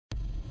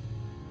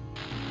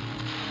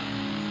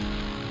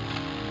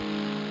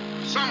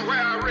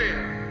Somewhere I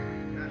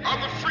read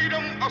of the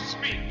freedom of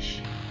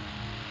speech.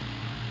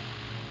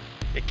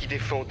 Et qui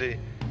défendait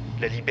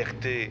la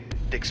liberté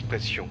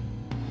d'expression.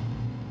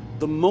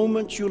 The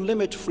moment you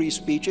limit free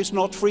speech, it's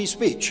not free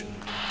speech.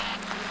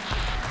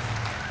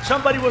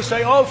 Somebody will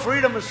say, oh,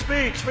 freedom of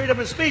speech, freedom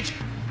of speech.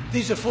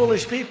 These are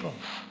foolish people.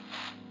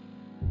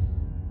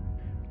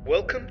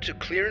 Welcome to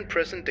Clear and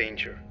Present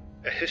Danger,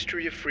 A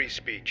History of Free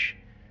Speech,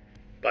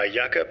 by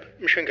Jakob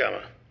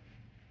Mshangama.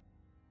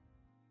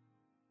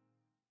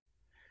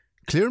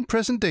 Clear and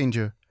Present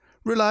Danger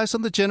relies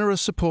on the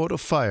generous support of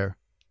FIRE,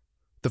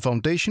 the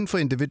Foundation for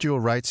Individual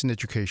Rights in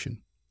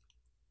Education,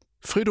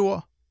 Frit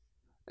Ord,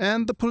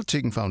 and the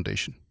Politiken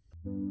Foundation.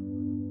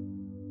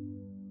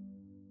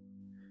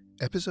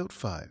 Episode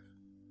 5.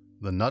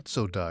 The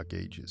Not-So-Dark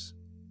Ages.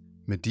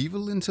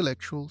 Medieval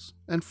Intellectuals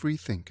and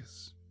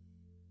Freethinkers.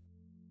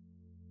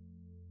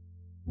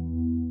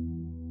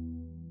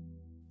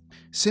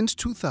 Since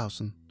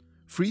 2000,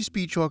 free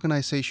speech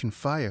organization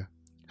FIRE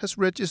has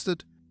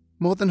registered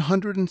more than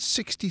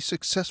 160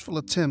 successful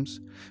attempts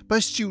by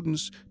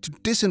students to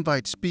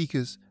disinvite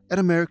speakers at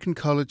American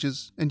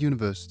colleges and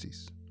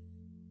universities.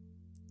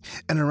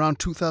 And around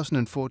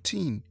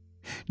 2014,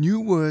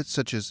 new words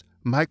such as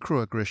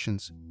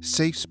microaggressions,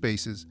 safe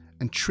spaces,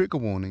 and trigger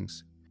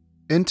warnings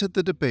entered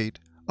the debate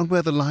on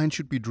where the line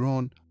should be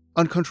drawn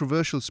on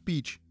controversial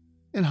speech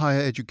in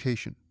higher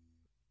education.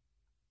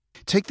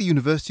 Take the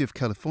University of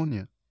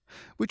California,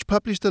 which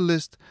published a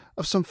list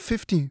of some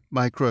 50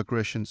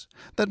 microaggressions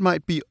that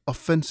might be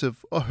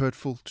offensive or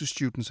hurtful to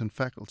students and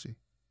faculty.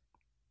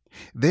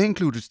 They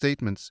included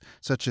statements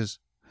such as,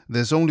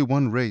 "There's only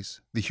one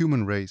race, the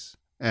human race,"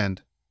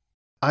 and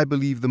 "I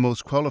believe the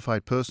most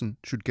qualified person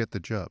should get the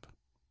job."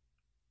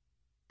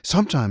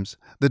 Sometimes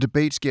the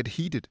debates get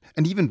heated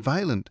and even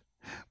violent,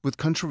 with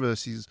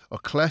controversies or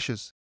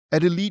clashes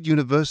at elite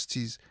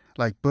universities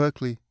like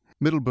Berkeley,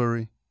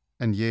 Middlebury,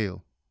 and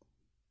Yale.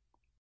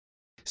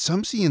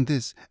 Some see in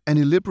this an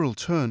illiberal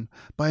turn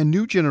by a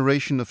new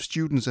generation of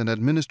students and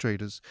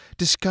administrators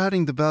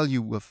discarding the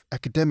value of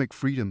academic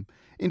freedom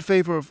in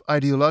favor of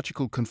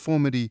ideological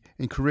conformity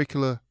in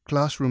curricular,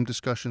 classroom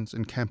discussions,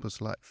 and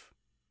campus life.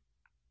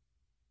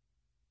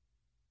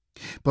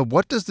 But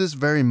what does this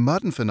very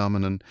modern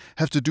phenomenon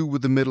have to do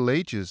with the Middle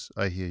Ages,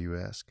 I hear you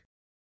ask?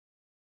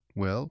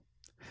 Well,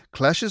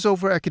 clashes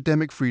over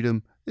academic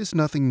freedom is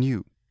nothing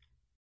new.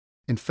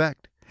 In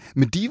fact,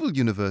 medieval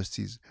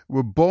universities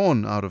were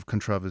born out of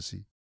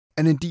controversy,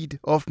 and indeed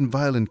often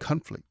violent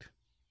conflict.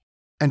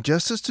 And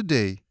just as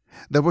today,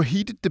 there were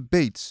heated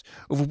debates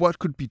over what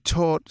could be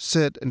taught,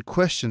 said, and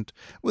questioned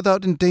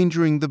without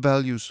endangering the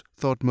values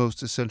thought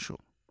most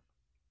essential.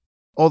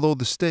 Although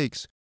the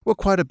stakes were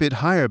quite a bit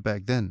higher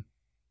back then.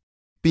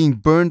 Being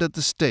burned at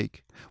the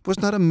stake was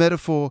not a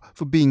metaphor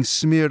for being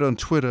smeared on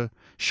Twitter,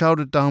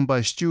 shouted down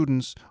by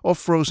students, or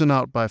frozen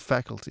out by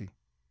faculty.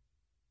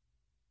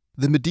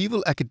 The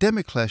medieval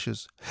academic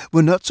clashes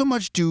were not so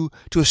much due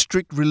to a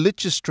strict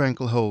religious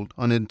stranglehold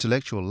on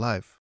intellectual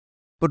life,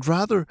 but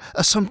rather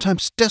a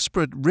sometimes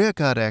desperate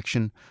rearguard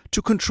action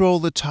to control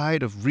the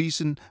tide of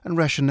reason and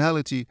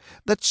rationality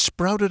that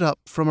sprouted up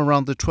from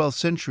around the 12th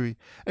century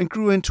and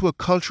grew into a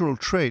cultural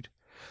trait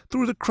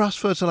through the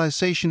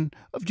cross-fertilization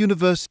of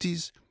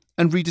universities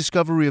and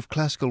rediscovery of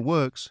classical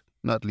works,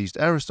 not least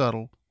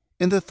Aristotle,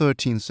 in the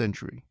 13th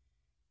century.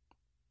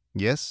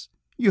 Yes,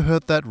 you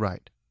heard that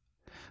right.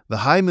 The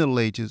High Middle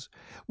Ages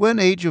were an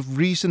age of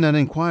reason and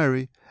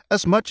inquiry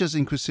as much as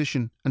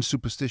inquisition and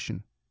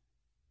superstition.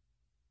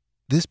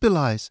 This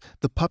belies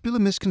the popular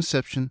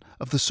misconception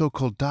of the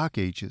so-called Dark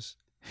Ages,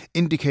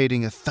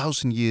 indicating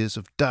 1,000 years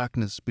of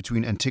darkness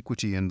between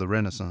antiquity and the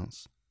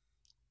Renaissance.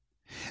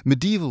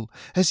 Medieval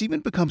has even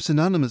become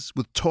synonymous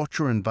with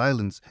torture and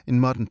violence in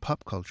modern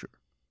pop culture.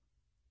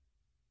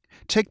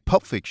 Take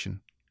Pulp Fiction.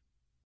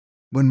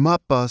 When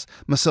mob boss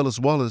Marcellus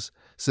Wallace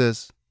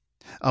says,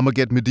 "I'ma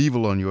get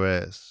medieval on your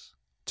ass,"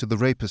 to the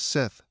rapist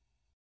Seth,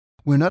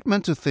 we're not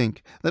meant to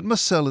think that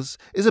Marcellus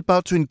is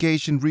about to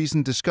engage in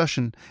reasoned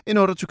discussion in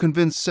order to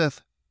convince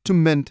Seth to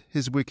mend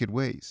his wicked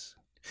ways.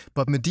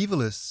 But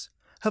medievalists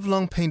have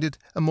long painted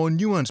a more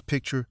nuanced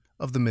picture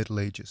of the Middle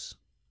Ages.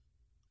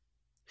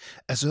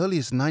 As early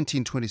as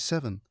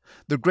 1927,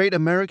 the great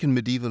American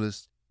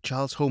medievalist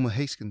Charles Homer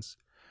Haskins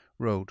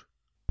wrote,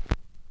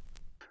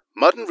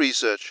 "Modern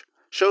research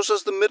shows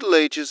us the Middle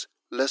Ages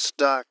less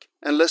dark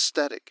and less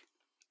static.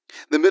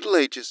 The Middle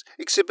Ages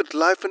exhibit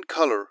life and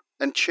color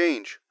and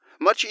change,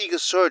 much eager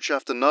search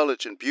after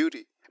knowledge and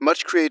beauty,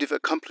 much creative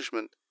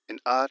accomplishment in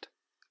art,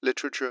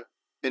 literature,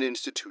 and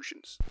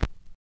institutions."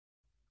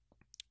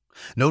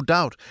 No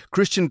doubt,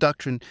 Christian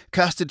doctrine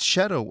cast its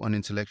shadow on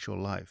intellectual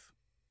life.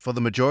 For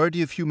the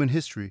majority of human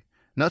history,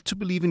 not to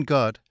believe in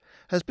God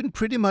has been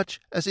pretty much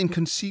as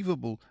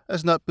inconceivable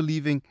as not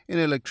believing in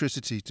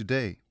electricity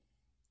today.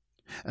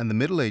 And the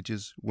Middle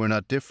Ages were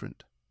not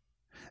different.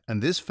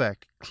 And this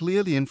fact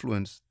clearly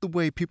influenced the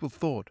way people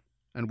thought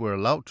and were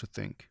allowed to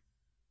think.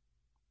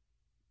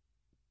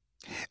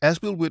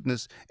 As we'll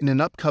witness in an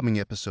upcoming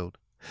episode,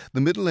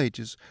 the Middle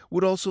Ages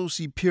would also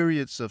see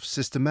periods of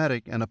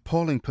systematic and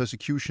appalling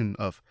persecution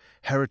of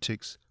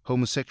heretics,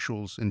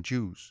 homosexuals, and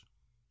Jews.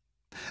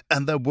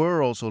 And there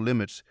were also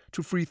limits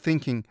to free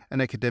thinking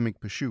and academic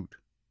pursuit.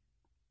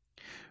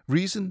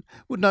 Reason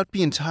would not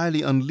be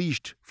entirely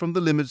unleashed from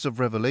the limits of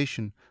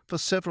revelation for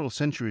several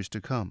centuries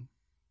to come.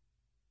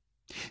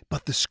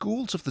 But the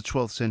schools of the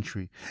 12th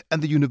century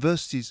and the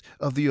universities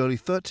of the early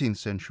 13th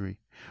century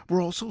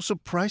were also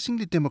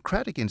surprisingly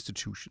democratic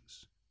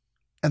institutions.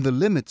 And the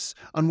limits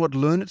on what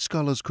learned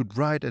scholars could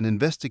write and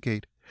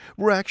investigate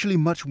were actually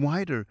much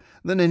wider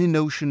than any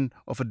notion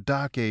of a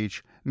dark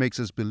age makes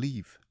us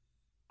believe.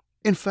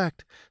 In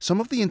fact, some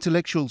of the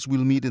intellectuals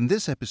we'll meet in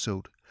this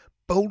episode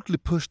boldly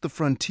pushed the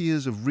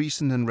frontiers of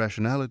reason and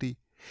rationality,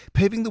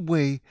 paving the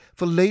way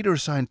for later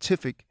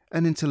scientific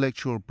and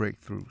intellectual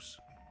breakthroughs.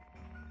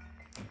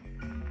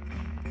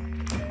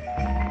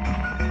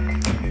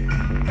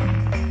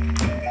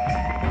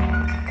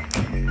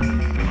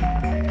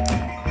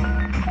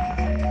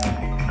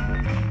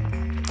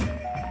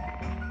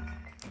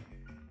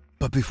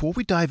 But before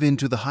we dive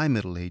into the High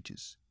Middle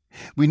Ages,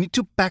 we need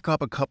to back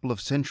up a couple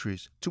of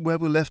centuries to where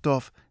we left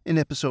off in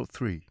episode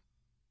 3.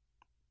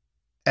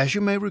 As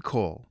you may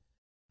recall,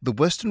 the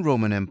Western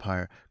Roman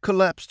Empire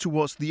collapsed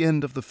towards the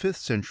end of the 5th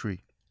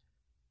century.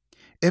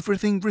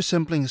 Everything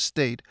resembling a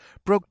state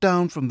broke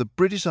down from the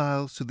British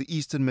Isles to the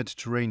Eastern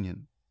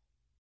Mediterranean.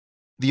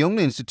 The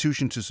only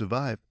institution to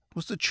survive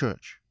was the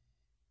Church.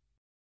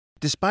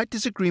 Despite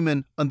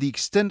disagreement on the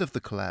extent of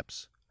the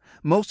collapse,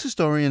 most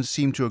historians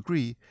seem to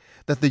agree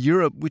that the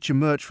Europe which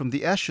emerged from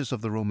the ashes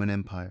of the Roman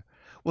Empire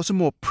was a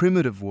more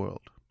primitive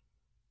world.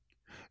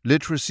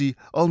 Literacy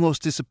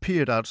almost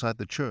disappeared outside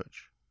the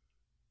Church.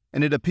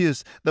 And it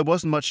appears there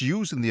wasn't much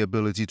use in the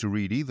ability to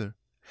read either,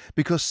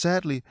 because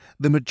sadly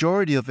the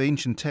majority of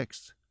ancient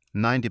texts,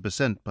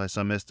 90% by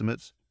some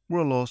estimates,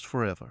 were lost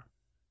forever.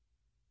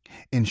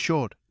 In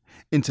short,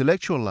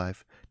 intellectual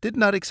life did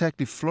not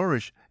exactly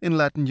flourish in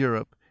Latin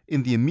Europe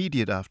in the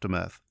immediate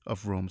aftermath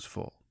of Rome's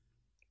fall.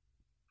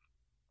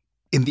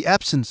 In the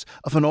absence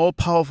of an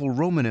all-powerful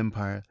Roman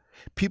Empire,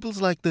 peoples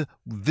like the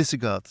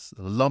Visigoths,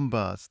 the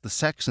Lombards, the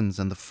Saxons,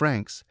 and the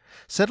Franks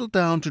settled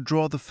down to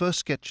draw the first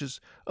sketches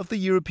of the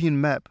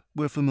European map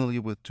we're familiar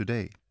with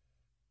today.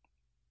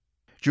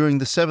 During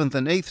the 7th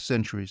and 8th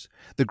centuries,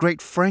 the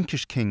great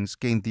Frankish kings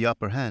gained the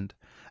upper hand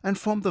and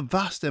formed a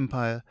vast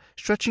empire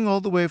stretching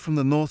all the way from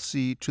the North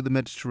Sea to the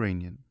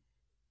Mediterranean.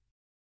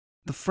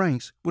 The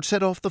Franks would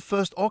set off the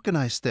first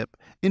organized step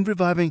in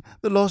reviving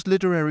the lost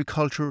literary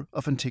culture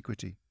of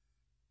antiquity.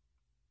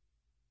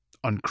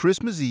 On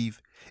Christmas Eve,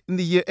 in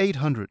the year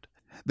 800,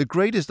 the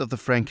greatest of the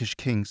Frankish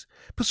kings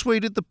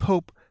persuaded the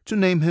Pope to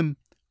name him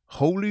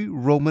Holy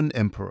Roman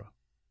Emperor.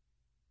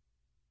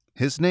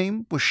 His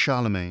name was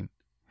Charlemagne,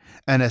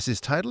 and as his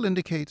title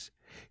indicates,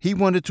 he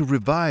wanted to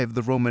revive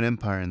the Roman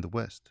Empire in the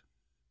West.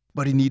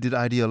 But he needed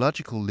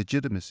ideological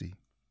legitimacy.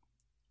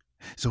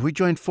 So he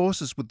joined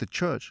forces with the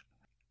Church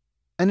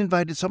and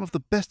invited some of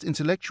the best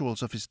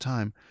intellectuals of his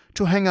time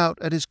to hang out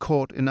at his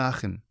court in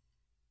Aachen.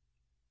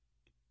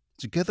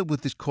 Together with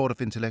this court of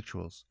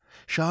intellectuals,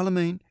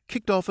 Charlemagne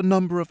kicked off a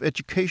number of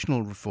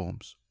educational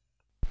reforms.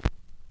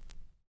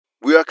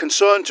 We are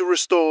concerned to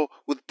restore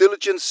with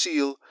diligent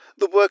zeal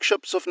the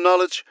workshops of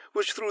knowledge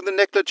which through the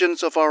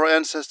negligence of our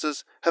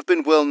ancestors have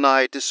been well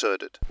nigh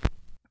deserted.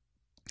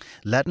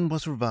 Latin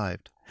was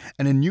revived,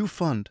 and a new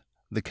fund,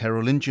 the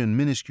Carolingian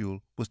minuscule,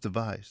 was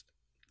devised.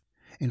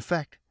 In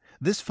fact,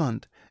 this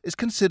fund is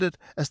considered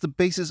as the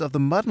basis of the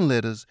modern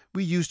letters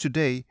we use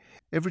today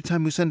every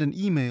time we send an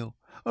email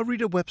or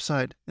read a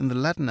website in the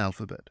Latin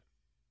alphabet.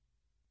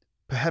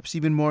 Perhaps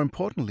even more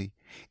importantly,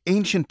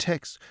 ancient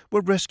texts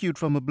were rescued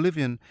from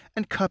oblivion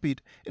and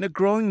copied in a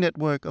growing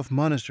network of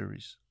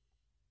monasteries.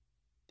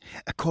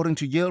 According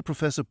to Yale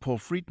professor Paul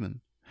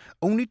Friedman,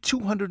 only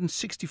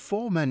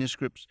 264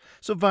 manuscripts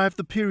survived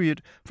the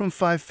period from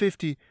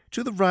 550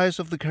 to the rise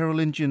of the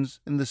Carolingians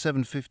in the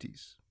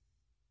 750s.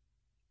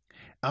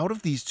 Out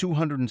of these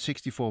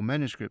 264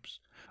 manuscripts,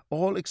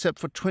 all except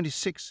for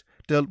 26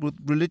 dealt with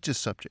religious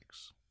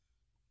subjects.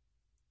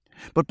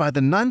 But by the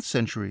 9th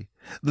century,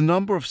 the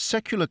number of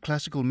secular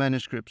classical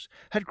manuscripts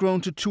had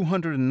grown to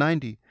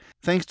 290,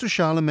 thanks to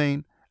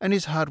Charlemagne and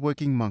his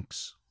hard-working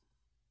monks.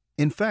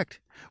 In fact,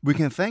 we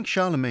can thank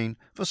Charlemagne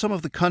for some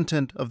of the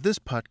content of this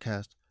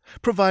podcast,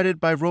 provided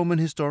by Roman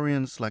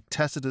historians like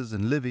Tacitus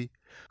and Livy,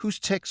 whose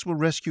texts were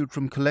rescued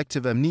from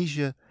collective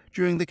amnesia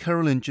during the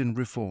Carolingian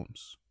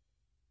reforms.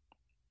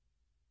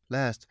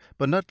 Last,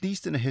 but not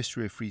least in a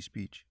history of free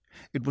speech,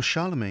 it was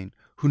Charlemagne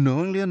who,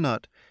 knowingly or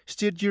not,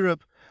 steered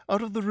Europe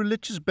out of the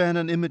religious ban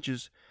on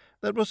images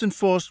that was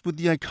enforced with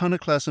the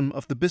iconoclasm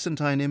of the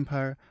Byzantine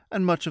Empire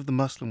and much of the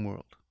Muslim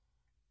world.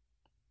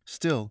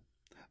 Still,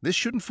 this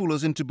shouldn't fool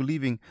us into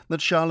believing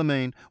that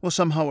Charlemagne was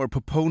somehow a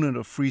proponent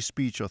of free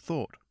speech or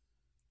thought.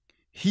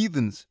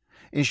 Heathens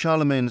in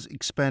Charlemagne's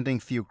expanding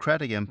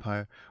theocratic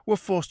empire were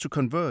forced to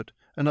convert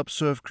and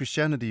observe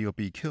Christianity or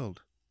be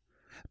killed.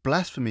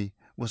 Blasphemy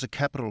was a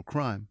capital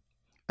crime,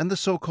 and the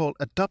so-called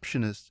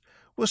adoptionists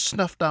was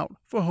snuffed out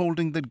for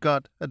holding that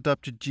God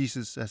adopted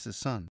Jesus as his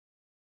son.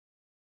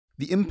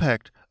 The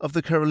impact of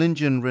the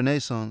Carolingian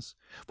Renaissance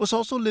was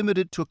also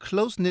limited to a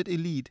close-knit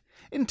elite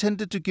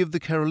intended to give the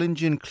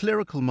Carolingian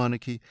clerical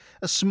monarchy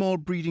a small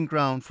breeding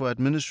ground for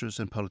administrators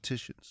and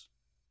politicians.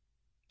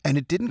 And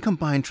it didn't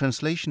combine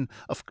translation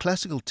of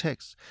classical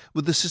texts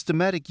with the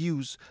systematic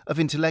use of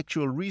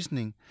intellectual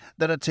reasoning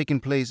that had taken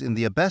place in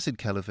the Abbasid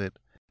Caliphate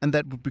and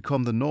that would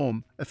become the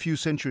norm a few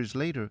centuries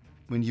later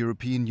when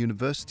European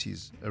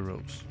universities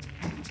arose.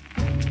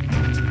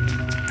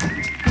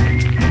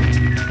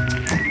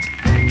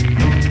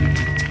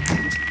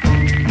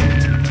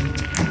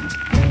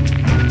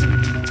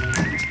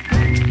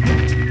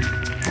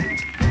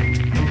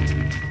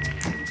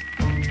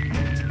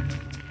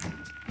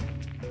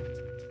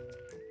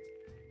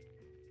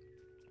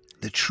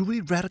 The truly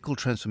radical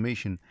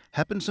transformation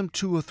happened some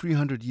 200 or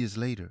 300 years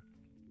later.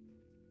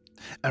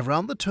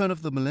 Around the turn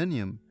of the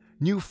millennium,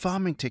 new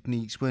farming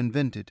techniques were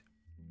invented,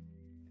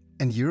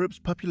 and Europe's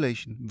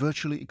population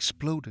virtually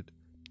exploded,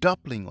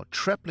 doubling or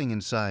tripling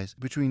in size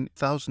between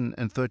 1000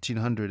 and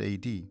 1300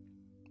 AD.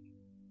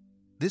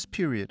 This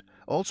period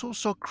also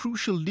saw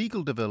crucial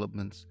legal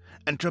developments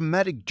and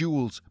dramatic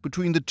duels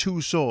between the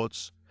two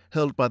swords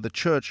held by the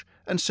church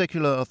and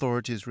secular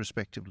authorities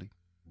respectively.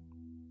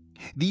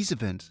 These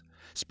events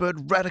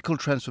spurred radical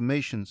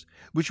transformations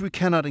which we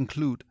cannot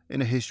include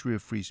in a history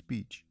of free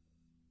speech.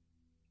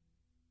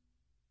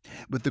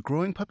 With the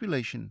growing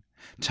population,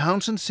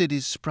 towns and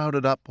cities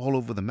sprouted up all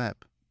over the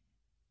map.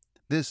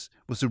 This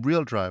was the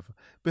real driver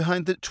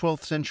behind the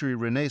 12th century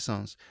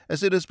Renaissance,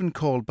 as it has been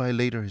called by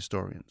later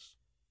historians.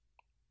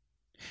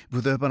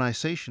 With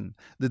urbanization,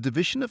 the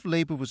division of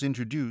labor was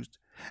introduced,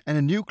 and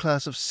a new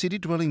class of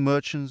city-dwelling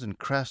merchants and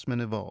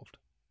craftsmen evolved.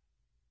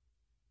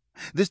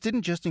 This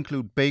didn't just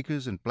include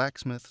bakers and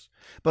blacksmiths,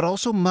 but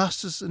also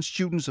masters and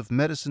students of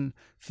medicine,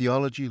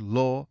 theology,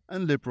 law,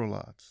 and liberal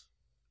arts.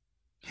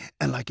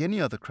 And like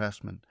any other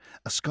craftsman,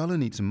 a scholar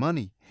needs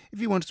money if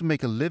he wants to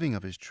make a living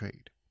of his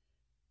trade.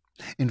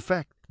 In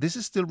fact, this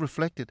is still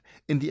reflected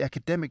in the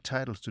academic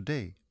titles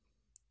today.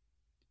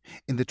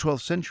 In the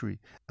 12th century,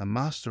 a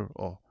master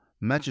or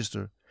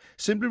magister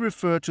simply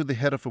referred to the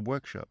head of a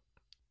workshop.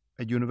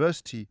 A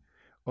university,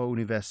 or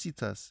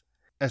universitas,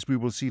 as we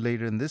will see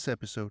later in this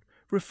episode,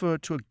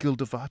 referred to a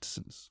guild of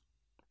artisans.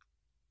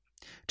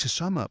 To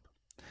sum up,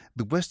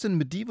 the Western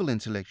medieval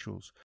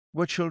intellectuals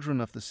were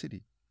children of the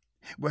city,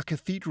 where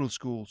cathedral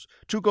schools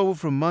took over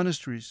from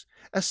monasteries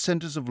as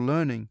centers of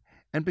learning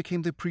and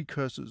became the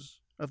precursors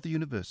of the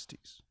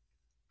universities.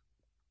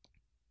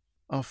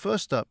 Our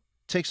first stop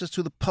takes us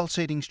to the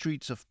pulsating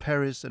streets of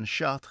Paris and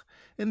Chartres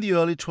in the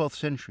early 12th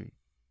century,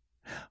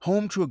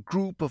 home to a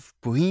group of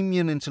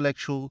bohemian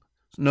intellectuals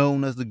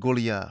known as the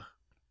Gauloists.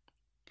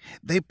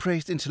 They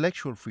praised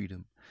intellectual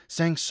freedom,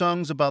 sang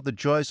songs about the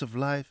joys of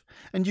life,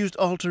 and used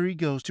alter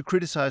egos to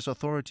criticize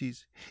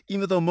authorities,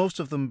 even though most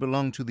of them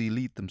belonged to the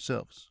elite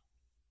themselves.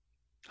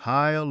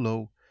 High or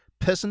low,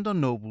 peasant or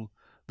noble,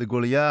 the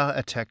Gauloists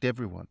attacked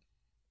everyone.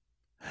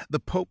 The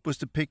Pope was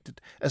depicted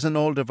as an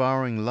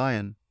all-devouring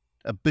lion,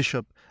 a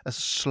bishop as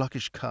a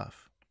sluggish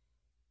calf.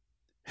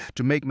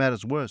 To make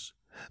matters worse,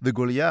 the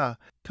Gauloists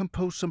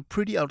composed some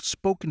pretty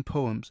outspoken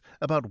poems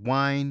about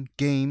wine,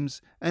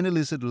 games, and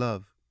illicit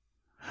love,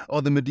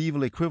 or the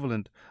medieval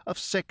equivalent of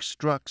sex,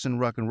 drugs, and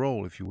rock and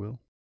roll, if you will.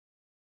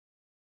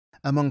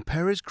 Among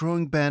Paris'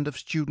 growing band of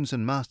students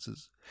and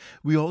masters,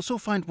 we also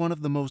find one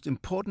of the most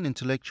important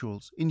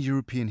intellectuals in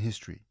European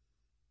history.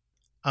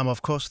 I'm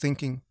of course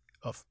thinking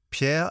of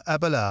Pierre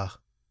Abelard,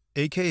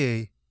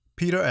 aka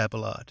Pierre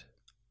Abelard.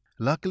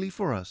 Luckily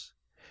for us,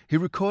 he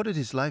recorded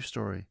his life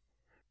story,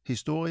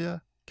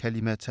 Historia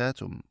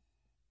Calimitatum,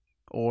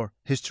 or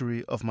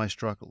History of My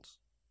Struggles.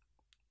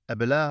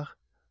 Abelard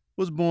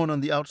was born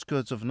on the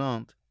outskirts of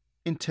Nantes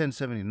in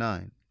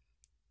 1079.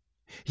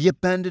 He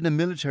abandoned a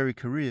military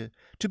career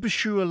to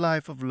pursue a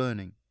life of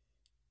learning.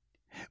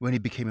 When he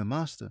became a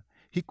master,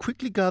 he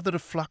quickly gathered a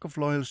flock of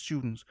loyal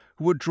students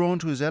who were drawn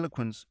to his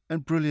eloquence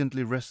and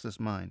brilliantly restless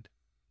mind.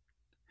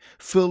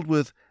 Filled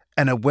with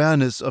an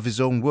awareness of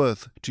his own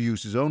worth, to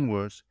use his own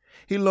words,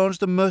 he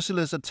launched a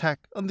merciless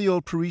attack on the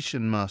old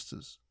Parisian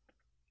masters.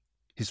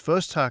 His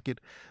first target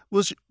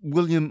was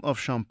William of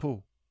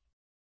Champeaux.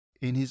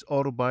 In his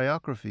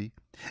autobiography,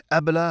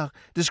 Abelard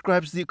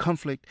describes the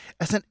conflict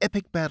as an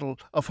epic battle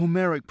of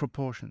Homeric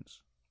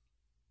proportions.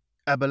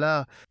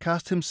 Abelard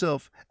cast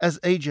himself as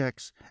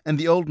Ajax and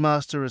the old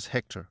master as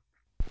Hector.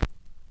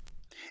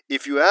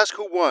 If you ask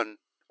who won,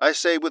 I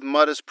say with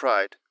modest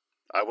pride,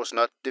 I was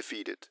not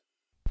defeated.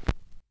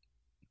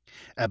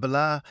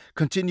 Abelard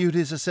continued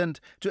his ascent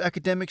to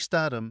academic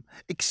stardom,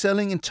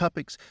 excelling in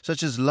topics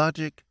such as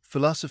logic,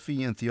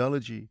 philosophy, and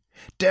theology,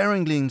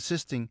 daringly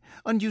insisting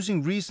on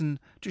using reason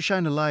to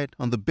shine a light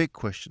on the big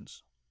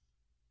questions.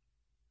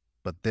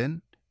 But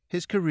then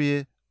his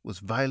career was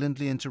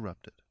violently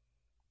interrupted.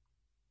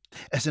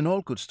 As in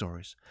all good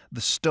stories,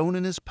 the stone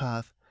in his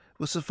path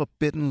was a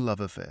forbidden love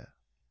affair.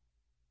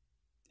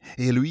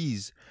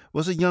 Héloïse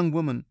was a young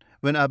woman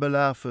when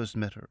Abelard first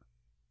met her.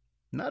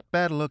 Not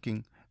bad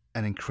looking,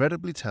 and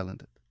incredibly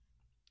talented.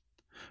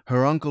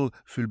 Her uncle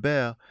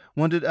Fulbert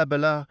wanted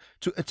Abelard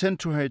to attend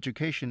to her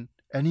education,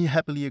 and he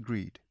happily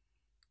agreed.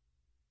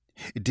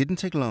 It didn't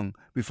take long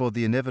before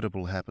the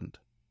inevitable happened.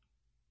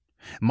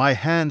 My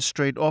hand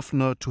strayed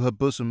oftener to her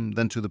bosom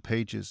than to the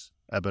pages,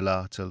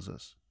 Abelard tells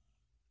us.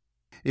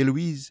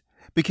 Heloise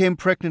became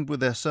pregnant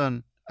with their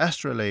son,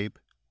 Astrolabe,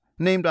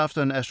 named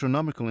after an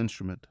astronomical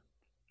instrument.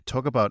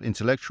 Talk about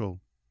intellectual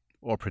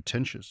or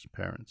pretentious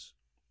parents.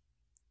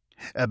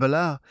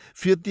 Abelard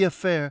feared the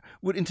affair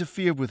would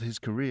interfere with his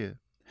career,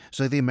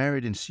 so they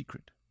married in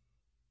secret.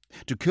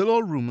 To kill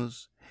all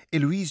rumors,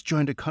 Heloise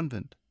joined a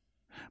convent,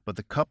 but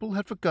the couple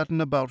had forgotten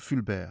about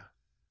Fulbert.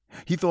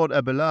 He thought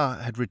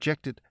Abelard had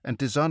rejected and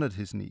dishonored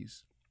his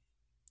niece.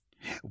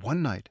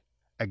 One night,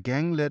 a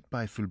gang led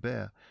by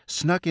Fulbert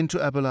snuck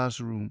into Abelard's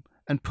room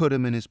and put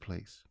him in his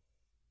place.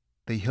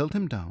 They held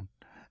him down,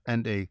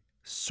 and a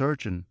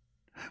surgeon,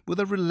 with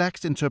a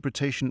relaxed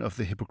interpretation of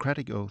the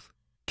Hippocratic Oath,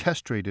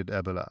 castrated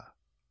Abelard.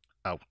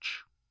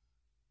 Ouch.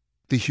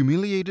 The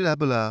humiliated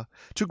Abelard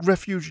took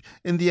refuge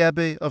in the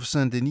Abbey of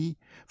Saint-Denis,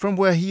 from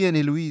where he and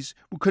Heloise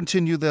would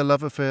continue their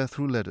love affair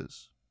through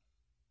letters.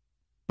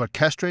 But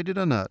castrated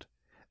or not,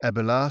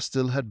 Abelard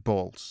still had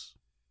balls.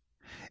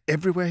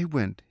 Everywhere he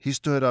went, he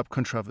stirred up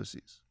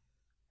controversies.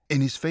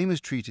 In his famous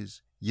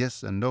treatise,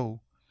 Yes and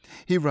No,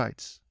 he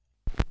writes,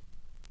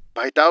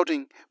 "By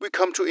doubting, we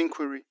come to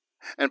inquiry,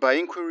 and by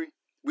inquiry,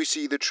 we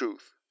see the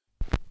truth."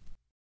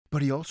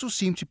 But he also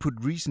seemed to put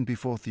reason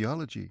before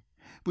theology,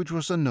 which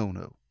was a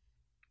no-no.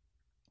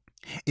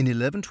 In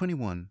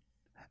 1121,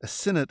 a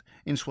synod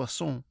in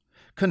Soissons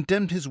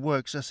condemned his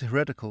works as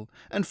heretical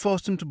and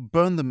forced him to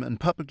burn them and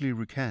publicly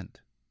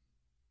recant.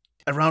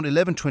 Around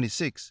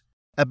 1126,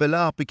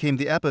 Abelard became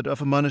the abbot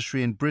of a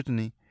monastery in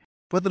Brittany,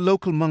 where the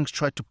local monks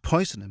tried to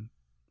poison him.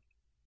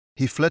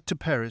 He fled to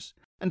Paris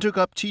and took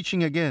up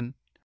teaching again,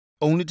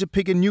 only to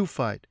pick a new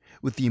fight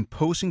with the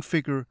imposing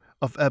figure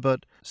of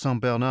Abbot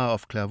Saint Bernard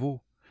of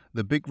Clairvaux,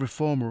 the big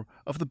reformer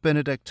of the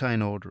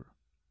Benedictine order.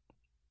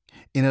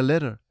 In a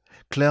letter,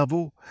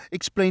 Clairvaux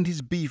explained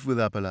his beef with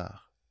Abelard.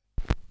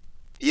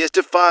 "He has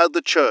defiled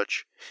the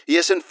church. He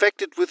has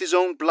infected with his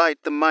own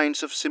blight the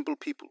minds of simple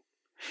people.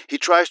 He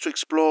tries to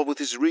explore with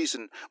his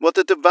reason what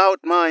the devout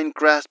mind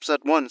grasps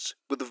at once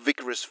with a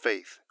vigorous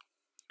faith.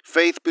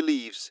 Faith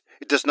believes,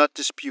 it does not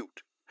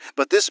dispute.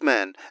 But this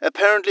man,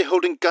 apparently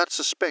holding God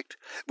suspect,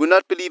 will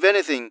not believe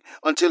anything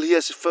until he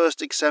has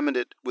first examined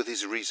it with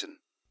his reason."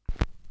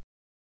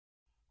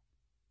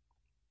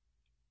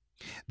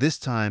 This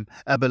time,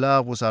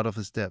 Abelard was out of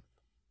his depth.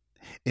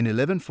 In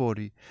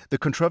 1140, the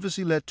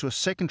controversy led to a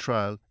second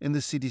trial in the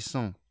Cité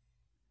Saint.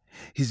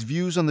 His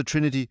views on the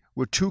Trinity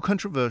were too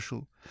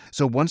controversial,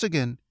 so once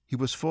again he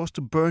was forced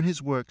to burn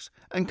his works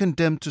and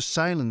condemned to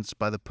silence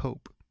by the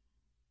Pope.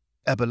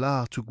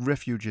 Abelard took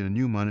refuge in a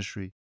new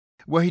monastery,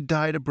 where he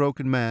died a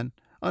broken man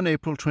on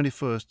April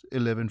 21st,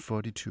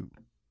 1142.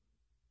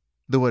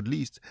 Though at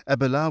least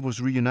Abelard was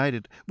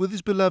reunited with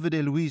his beloved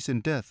Heloise in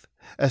death,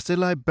 as they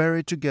lie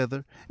buried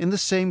together in the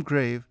same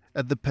grave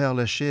at the Père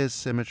Lachaise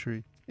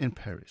cemetery in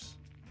Paris.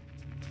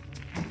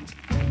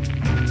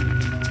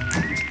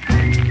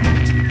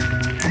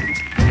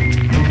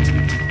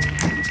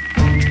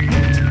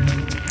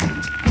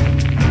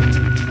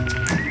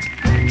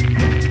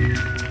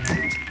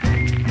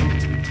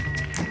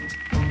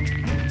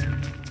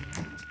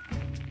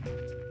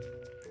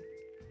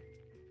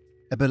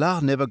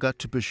 Abelard never got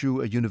to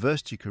pursue a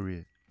university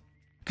career,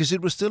 because it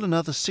was still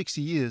another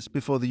 60 years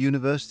before the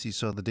university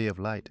saw the day of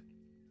light.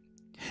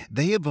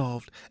 They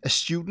evolved as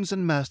students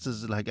and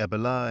masters like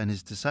Abelard and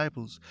his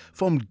disciples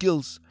formed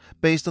guilds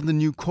based on the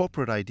new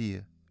corporate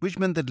idea, which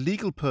meant that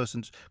legal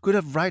persons could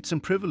have rights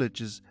and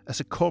privileges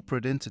as a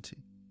corporate entity.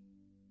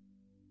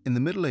 In the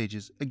Middle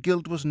Ages, a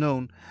guild was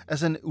known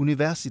as an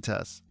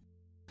universitas,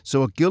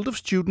 so a guild of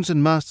students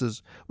and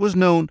masters was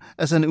known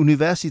as an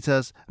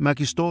universitas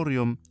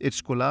magistorium et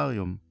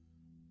scholarium.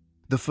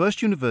 The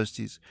first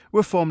universities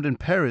were formed in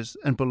Paris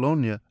and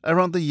Bologna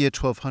around the year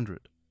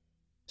 1200.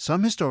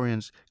 Some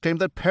historians claim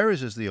that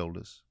Paris is the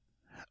oldest.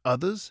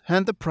 Others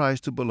hand the prize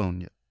to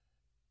Bologna.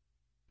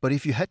 But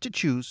if you had to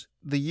choose,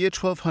 the year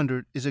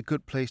 1200 is a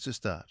good place to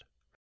start.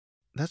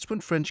 That's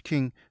when French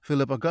King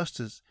Philip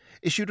Augustus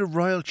issued a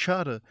royal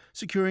charter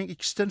securing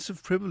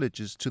extensive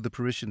privileges to the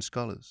Parisian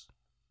scholars.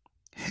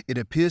 It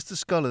appears the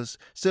scholars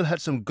still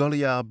had some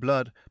Goliard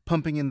blood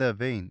pumping in their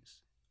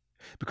veins,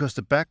 because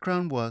the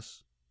background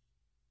was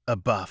a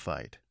bar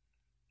fight.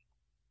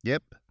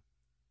 Yep,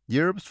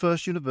 Europe's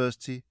first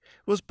university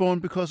was born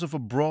because of a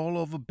brawl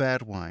over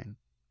bad wine.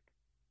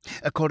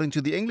 According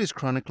to the English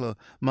chronicler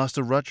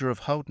Master Roger of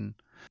Houghton,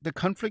 the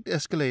conflict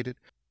escalated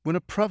when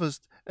a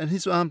provost and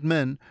his armed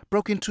men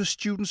broke into a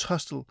student's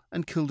hostel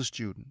and killed a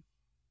student.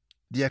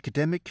 The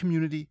academic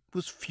community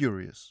was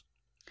furious.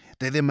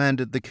 They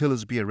demanded the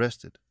killers be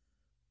arrested.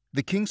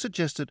 The king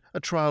suggested a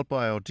trial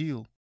by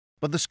ordeal,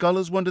 but the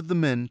scholars wanted the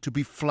men to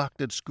be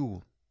flogged at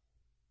school.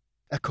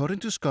 According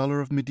to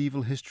scholar of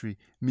medieval history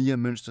Mia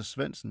Münster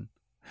Svendsen,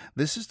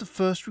 this is the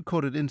first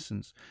recorded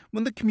instance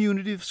when the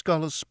community of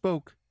scholars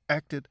spoke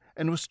acted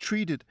and was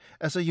treated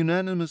as a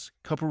unanimous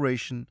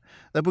corporation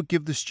that would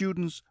give the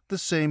students the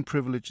same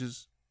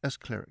privileges as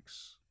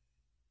clerics.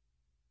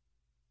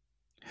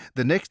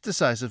 The next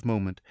decisive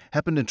moment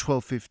happened in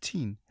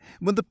 1215,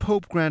 when the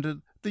Pope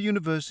granted the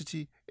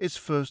university its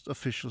first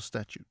official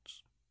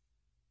statutes.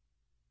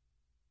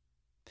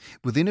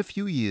 Within a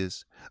few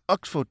years,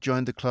 Oxford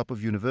joined the club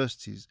of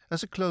universities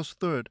as a close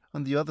third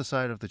on the other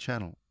side of the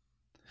Channel.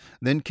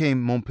 Then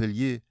came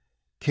Montpellier,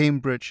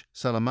 Cambridge,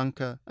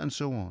 Salamanca, and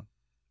so on.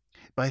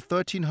 By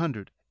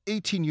 1300,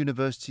 18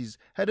 universities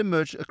had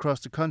emerged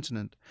across the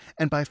continent,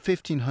 and by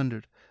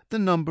 1500, the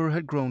number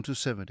had grown to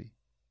 70.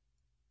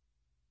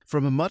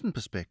 From a modern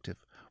perspective,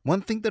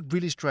 one thing that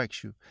really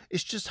strikes you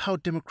is just how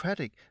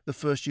democratic the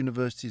first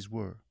universities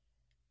were.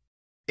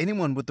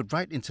 Anyone with the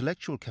right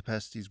intellectual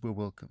capacities were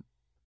welcome,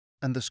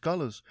 and the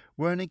scholars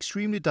were an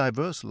extremely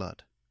diverse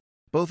lot,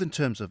 both in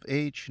terms of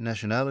age,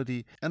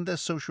 nationality, and their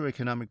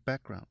socio-economic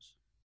backgrounds.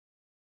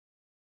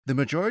 The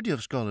majority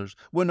of scholars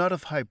were not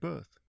of high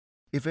birth.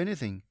 If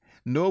anything,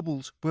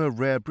 nobles were a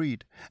rare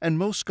breed, and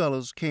most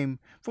scholars came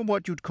from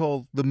what you'd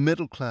call the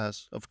middle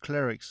class of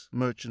clerics,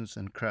 merchants,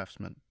 and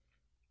craftsmen.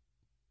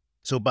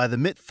 So by the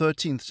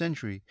mid-13th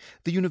century,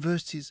 the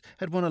universities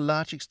had won a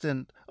large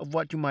extent of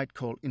what you might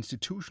call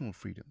institutional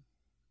freedom.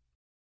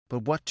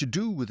 But what to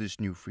do with this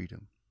new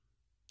freedom?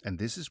 And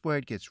this is where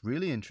it gets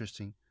really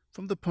interesting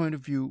from the point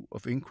of view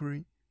of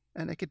inquiry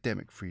and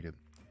academic freedom.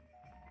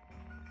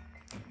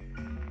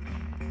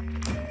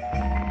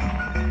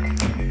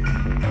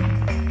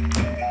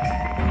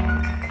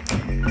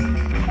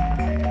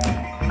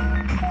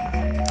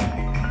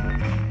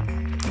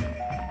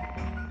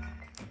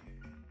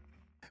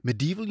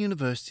 Medieval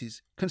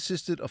universities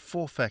consisted of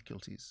 4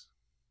 faculties,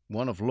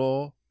 one of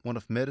law, one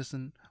of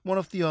medicine, one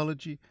of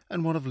theology,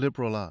 and one of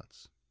liberal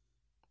arts.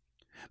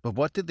 But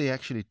what did they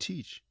actually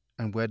teach,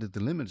 and where did the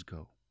limits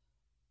go?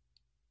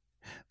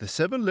 The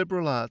 7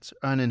 liberal arts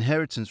are an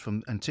inheritance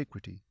from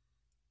antiquity.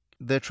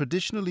 They're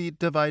traditionally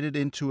divided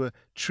into a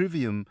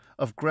trivium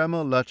of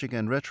grammar, logic,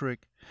 and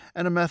rhetoric,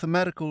 and a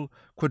mathematical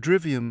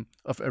quadrivium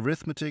of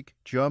arithmetic,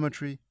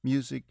 geometry,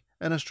 music,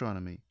 and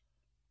astronomy.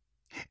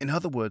 In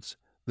other words,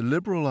 the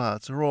liberal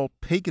arts are all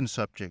pagan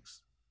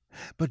subjects,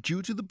 but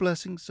due to the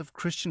blessings of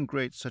Christian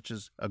greats such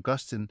as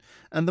Augustine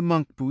and the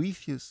monk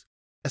Boethius,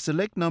 a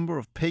select number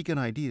of pagan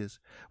ideas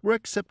were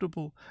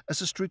acceptable as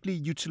a strictly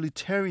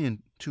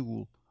utilitarian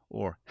tool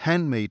or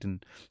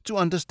handmaiden to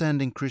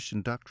understanding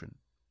Christian doctrine.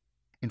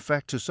 In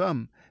fact, to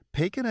some,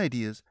 pagan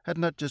ideas had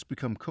not just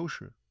become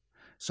kosher.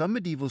 Some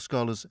medieval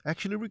scholars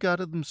actually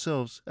regarded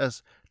themselves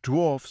as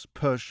dwarfs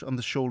perched on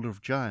the shoulder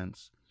of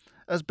giants,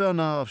 as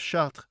Bernard of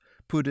Chartres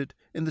put it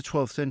in the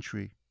 12th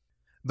century,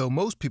 though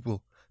most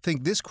people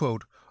think this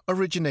quote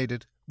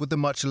originated with the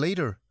much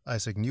later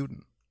Isaac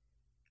Newton.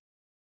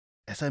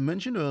 As I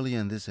mentioned earlier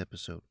in this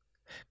episode,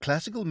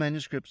 classical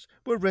manuscripts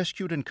were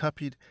rescued and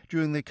copied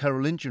during the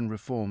Carolingian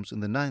reforms in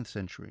the 9th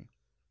century.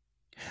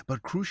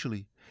 But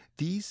crucially,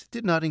 these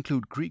did not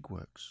include Greek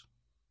works.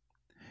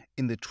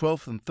 In the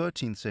 12th and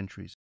 13th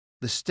centuries,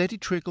 the steady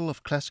trickle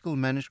of classical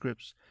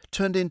manuscripts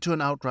turned into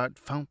an outright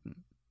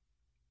fountain.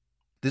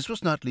 This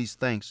was not least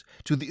thanks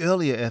to the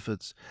earlier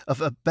efforts of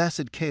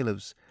Abbasid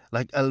caliphs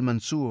like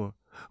Al-Mansur,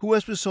 who,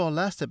 as we saw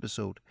last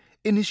episode,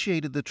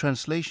 initiated the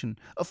translation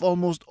of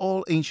almost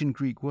all ancient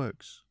Greek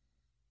works.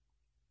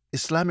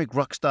 Islamic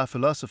rock-star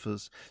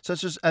philosophers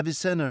such as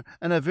Avicenna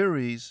and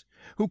Averroes,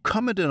 who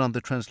commented on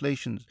the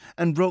translations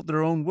and wrote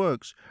their own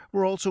works,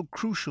 were also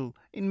crucial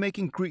in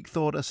making Greek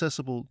thought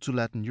accessible to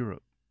Latin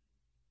Europe.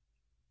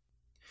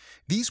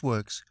 These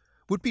works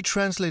would be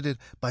translated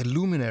by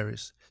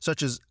luminaries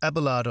such as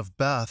Abelard of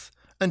Bath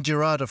and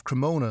Gerard of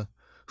Cremona,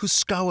 who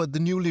scoured the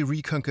newly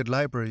reconquered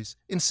libraries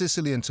in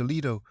Sicily and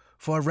Toledo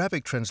for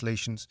Arabic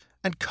translations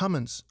and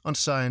comments on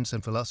science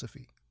and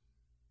philosophy.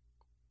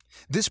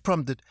 This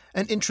prompted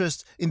an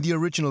interest in the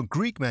original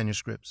Greek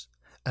manuscripts,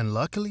 and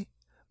luckily,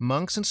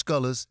 monks and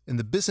scholars in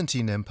the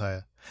Byzantine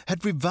Empire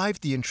had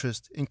revived the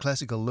interest in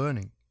classical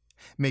learning,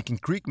 making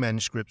Greek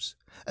manuscripts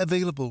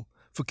available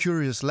for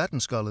curious Latin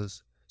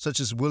scholars such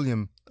as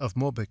William of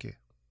Morbeke.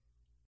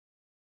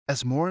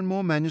 As more and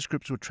more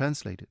manuscripts were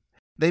translated,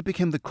 they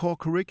became the core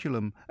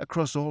curriculum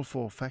across all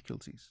 4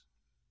 faculties.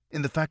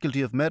 In the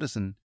Faculty of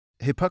Medicine,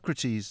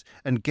 Hippocrates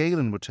and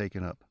Galen were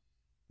taken up.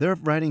 Their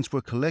writings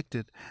were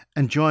collected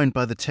and joined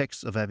by the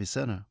texts of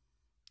Avicenna,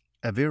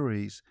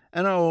 Averroes,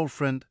 and our old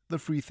friend, the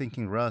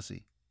free-thinking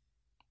Razi.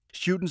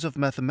 Students of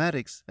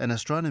mathematics and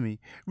astronomy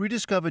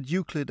rediscovered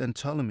Euclid and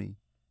Ptolemy.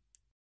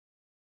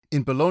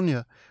 In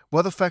Bologna,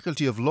 where the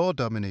Faculty of Law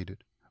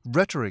dominated,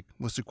 rhetoric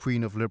was the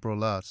queen of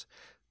liberal arts,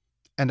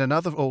 and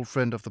another old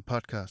friend of the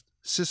podcast,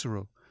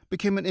 Cicero,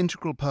 became an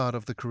integral part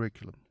of the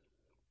curriculum.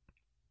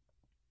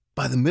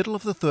 By the middle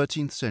of the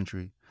 13th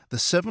century, the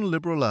 7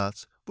 liberal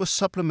arts were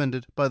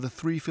supplemented by the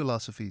 3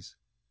 philosophies,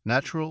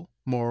 natural,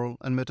 moral,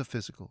 and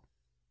metaphysical.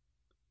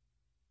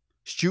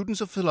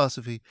 Students of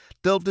philosophy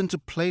delved into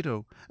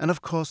Plato and,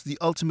 of course, the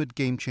ultimate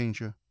game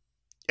changer,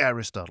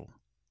 Aristotle.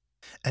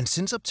 And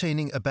since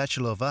obtaining a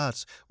Bachelor of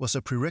Arts was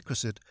a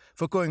prerequisite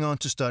for going on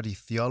to study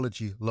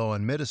theology, law,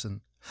 and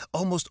medicine,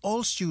 almost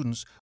all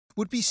students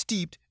would be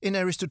steeped in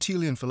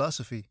Aristotelian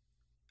philosophy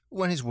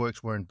when his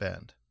works weren't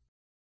banned.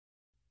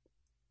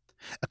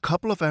 A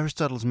couple of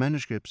Aristotle's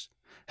manuscripts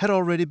had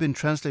already been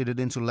translated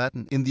into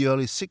Latin in the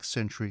early 6th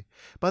century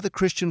by the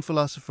Christian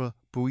philosopher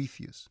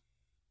Boethius.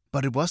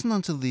 But it wasn't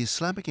until the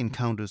Islamic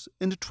encounters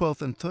in the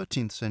 12th and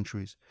 13th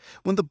centuries,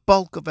 when the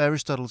bulk of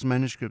Aristotle's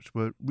manuscripts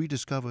were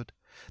rediscovered,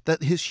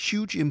 that his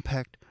huge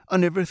impact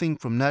on everything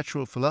from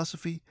natural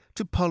philosophy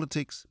to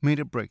politics made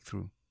a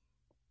breakthrough.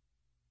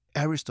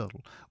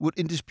 Aristotle would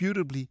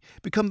indisputably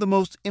become the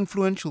most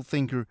influential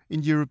thinker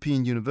in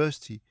European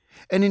university,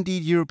 and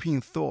indeed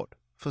European thought,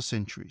 for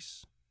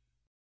centuries.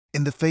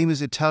 In the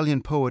famous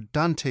Italian poet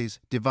Dante's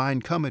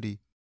Divine Comedy,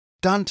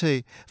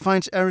 Dante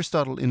finds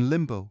Aristotle in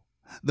limbo,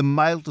 the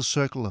milder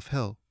circle of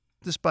hell,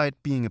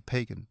 despite being a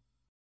pagan.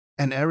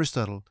 And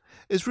Aristotle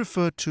is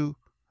referred to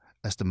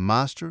as the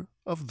master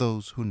of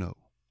those who know.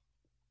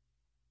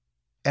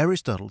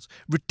 Aristotle's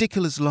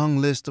ridiculous long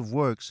list of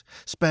works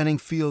spanning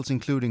fields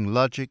including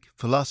logic,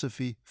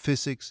 philosophy,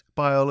 physics,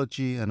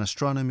 biology, and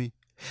astronomy,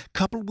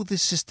 coupled with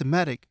his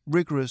systematic,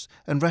 rigorous,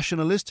 and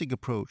rationalistic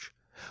approach,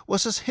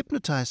 was as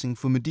hypnotizing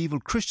for medieval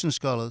Christian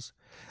scholars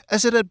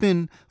as it had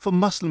been for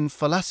Muslim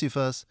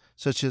philosophers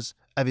such as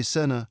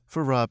Avicenna,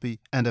 Farabi,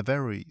 and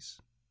Averroes.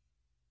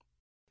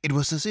 It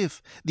was as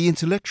if the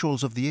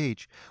intellectuals of the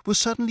age were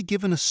suddenly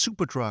given a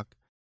superdrug,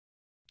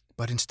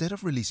 but instead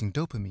of releasing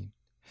dopamine,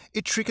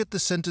 it triggered the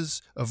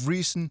centers of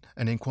reason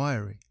and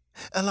inquiry,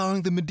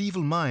 allowing the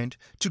medieval mind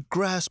to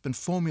grasp and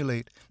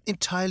formulate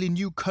entirely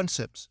new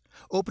concepts,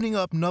 opening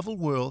up novel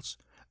worlds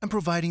and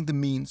providing the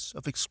means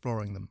of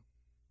exploring them.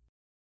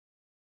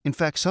 In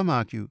fact, some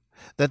argue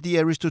that the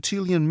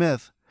Aristotelian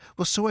myth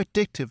was so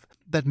addictive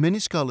that many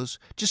scholars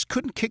just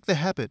couldn't kick the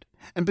habit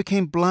and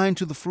became blind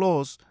to the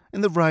flaws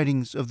in the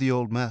writings of the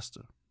old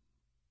master.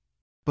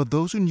 But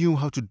those who knew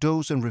how to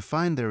dose and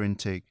refine their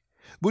intake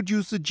would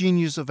use the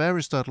genius of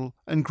Aristotle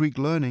and Greek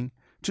learning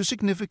to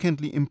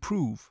significantly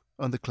improve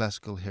on the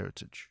classical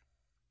heritage.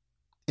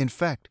 In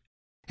fact,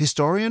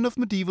 historian of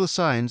medieval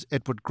science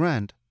Edward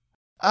Grant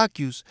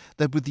argues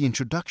that with the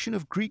introduction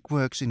of Greek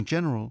works in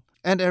general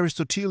and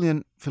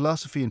Aristotelian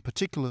philosophy in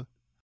particular,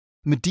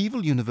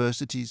 medieval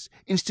universities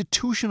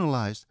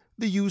institutionalized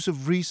the use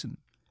of reason,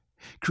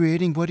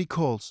 creating what he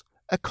calls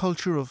a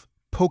culture of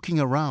poking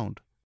around.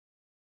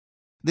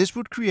 This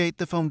would create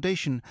the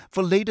foundation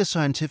for later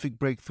scientific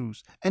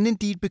breakthroughs and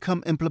indeed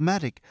become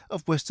emblematic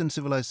of Western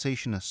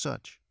civilization as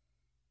such.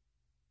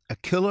 A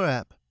killer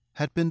app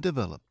had been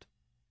developed.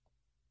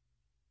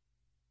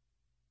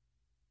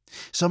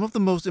 Some of the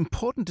most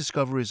important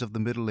discoveries of the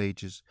Middle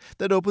Ages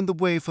that opened the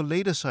way for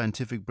later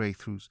scientific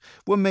breakthroughs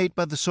were made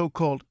by the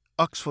so-called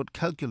Oxford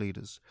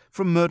calculators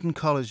from Merton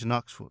College in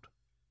Oxford.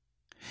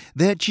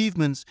 Their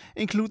achievements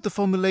include the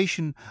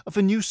formulation of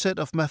a new set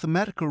of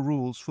mathematical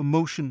rules for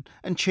motion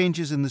and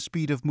changes in the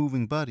speed of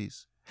moving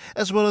bodies,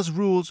 as well as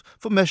rules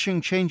for measuring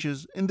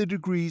changes in the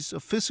degrees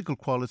of physical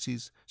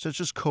qualities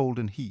such as cold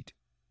and heat.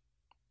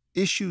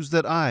 Issues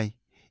that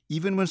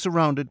even when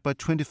surrounded by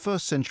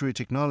 21st century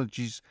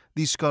technologies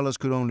these scholars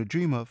could only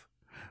dream of,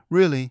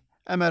 really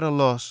am at a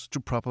loss to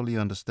properly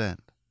understand.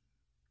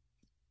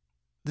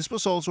 This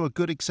was also a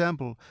good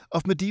example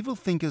of medieval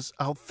thinkers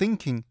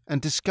outthinking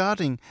and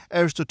discarding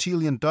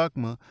Aristotelian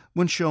dogma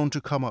when shown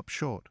to come up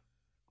short.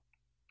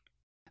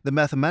 The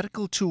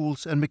mathematical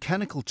tools and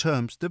mechanical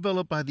terms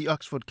developed by the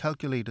Oxford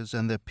calculators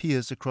and their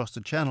peers across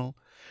the Channel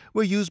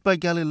were used by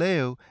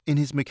Galileo in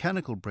his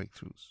mechanical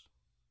breakthroughs.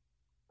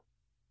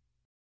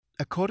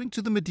 According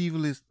to the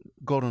medievalist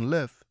Gordon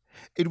Leff,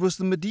 it was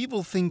the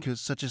medieval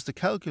thinkers such as the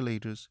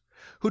calculators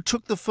who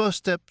took the first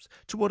steps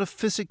toward a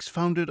physics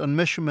founded on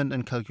measurement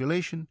and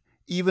calculation,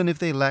 even if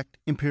they lacked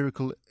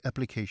empirical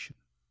application.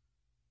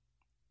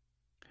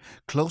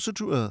 Closer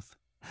to Earth,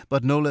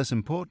 but no less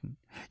important,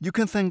 you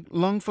can thank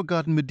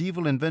long-forgotten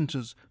medieval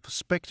inventors for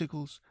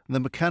spectacles, the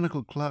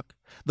mechanical clock,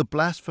 the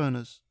blast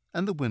furnace,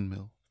 and the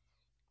windmill.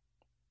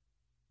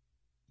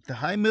 The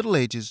High Middle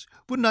Ages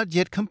would not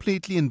yet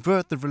completely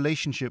invert the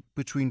relationship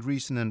between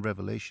reason and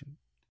revelation.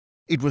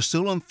 It was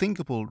still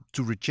unthinkable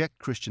to reject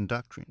Christian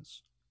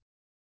doctrines.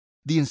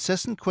 The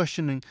incessant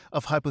questioning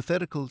of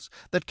hypotheticals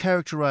that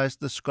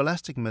characterized the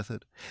scholastic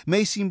method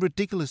may seem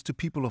ridiculous to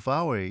people of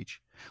our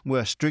age,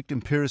 where strict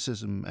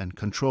empiricism and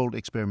controlled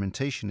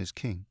experimentation is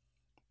king.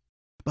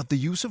 But the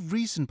use of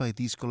reason by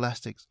these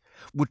scholastics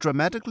would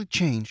dramatically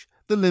change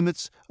the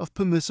limits of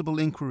permissible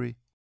inquiry,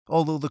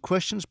 although the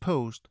questions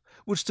posed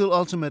would still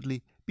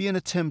ultimately be an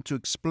attempt to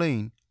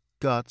explain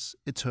God's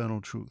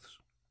eternal truths.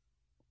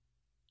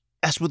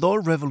 As with all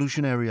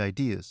revolutionary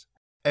ideas,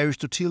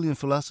 Aristotelian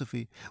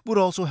philosophy would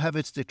also have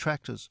its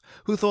detractors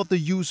who thought the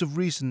use of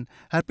reason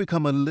had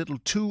become a little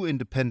too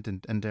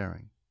independent and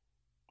daring.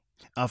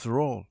 After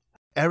all,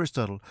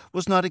 Aristotle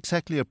was not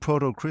exactly a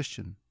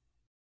proto-Christian.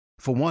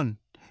 For one,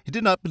 he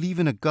did not believe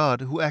in a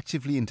God who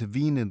actively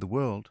intervened in the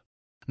world,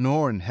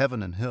 nor in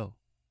heaven and hell.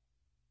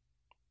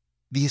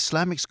 The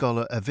Islamic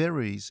scholar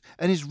Averroes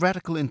and his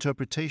radical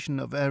interpretation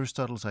of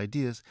Aristotle's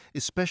ideas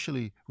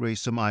especially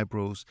raised some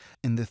eyebrows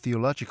in the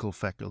theological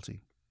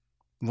faculty.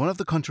 One of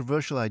the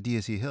controversial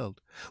ideas he held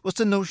was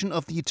the notion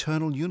of the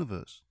eternal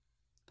universe.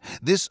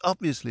 This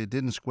obviously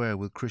didn't square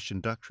with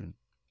Christian doctrine.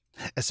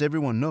 As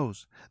everyone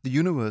knows, the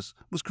universe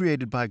was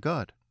created by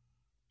God,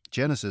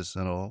 Genesis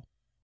and all.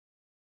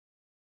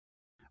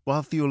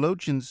 While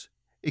theologians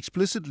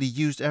explicitly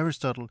used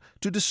Aristotle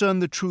to discern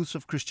the truths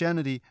of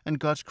Christianity and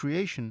God's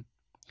creation,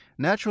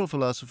 natural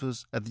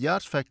philosophers at the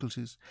arts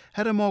faculties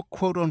had a more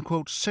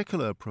quote-unquote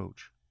secular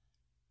approach.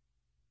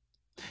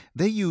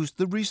 They used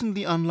the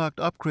recently unlocked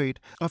upgrade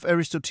of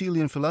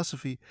Aristotelian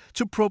philosophy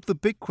to probe the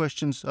big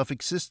questions of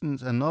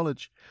existence and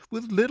knowledge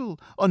with little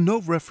or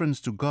no reference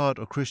to God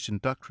or Christian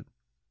doctrine.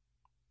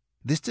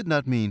 This did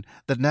not mean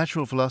that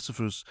natural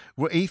philosophers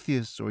were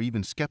atheists or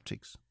even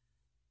skeptics.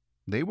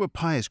 They were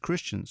pious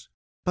Christians,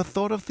 but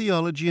thought of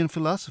theology and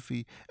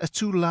philosophy as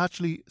two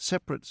largely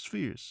separate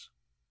spheres.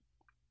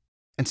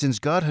 And since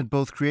God had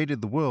both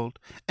created the world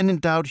and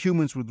endowed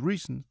humans with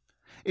reason,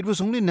 it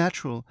was only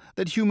natural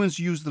that humans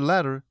use the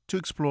latter to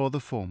explore the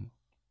former.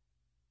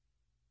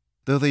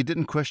 Though they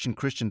didn't question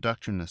Christian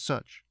doctrine as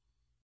such,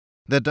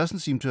 there doesn't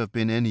seem to have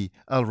been any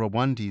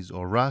Al-Rawandis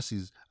or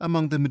Razis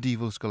among the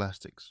medieval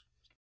scholastics.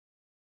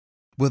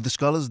 Were the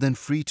scholars then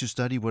free to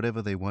study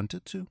whatever they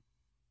wanted to?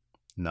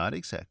 Not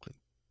exactly.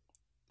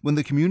 When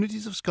the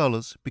communities of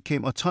scholars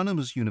became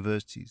autonomous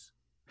universities,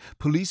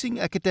 policing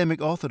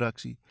academic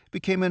orthodoxy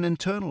became an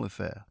internal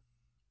affair.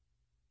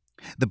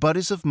 The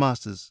bodies of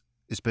masters,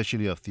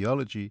 especially of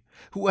theology,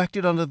 who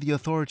acted under the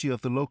authority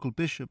of the local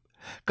bishop,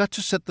 got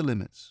to set the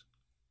limits.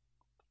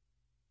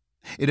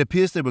 It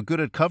appears they were good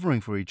at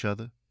covering for each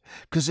other,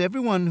 because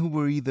everyone who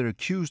were either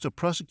accused or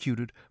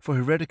prosecuted for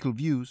heretical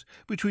views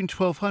between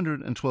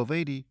 1200 and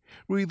 1280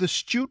 were either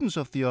students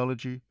of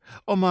theology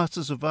or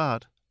masters of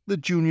art, the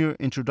junior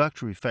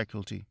introductory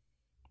faculty.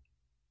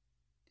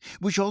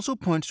 Which also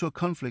points to a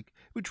conflict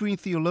between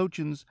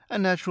theologians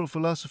and natural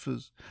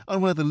philosophers on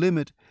where the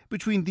limit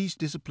between these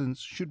disciplines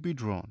should be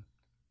drawn.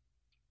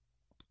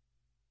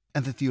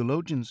 And the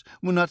theologians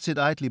would not sit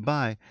idly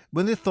by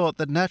when they thought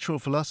that natural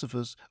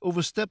philosophers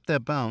overstepped their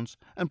bounds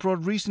and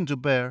brought reason to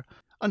bear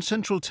on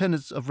central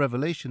tenets of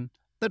revelation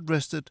that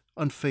rested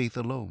on faith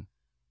alone.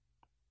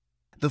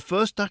 The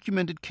first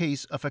documented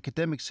case of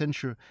academic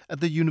censure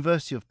at the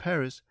University of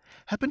Paris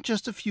happened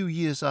just a few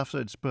years after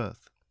its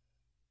birth.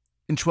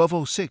 In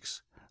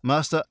 1206,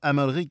 Master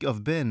Amalric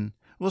of Bennes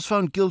was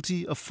found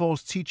guilty of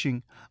false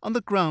teaching on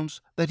the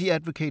grounds that he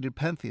advocated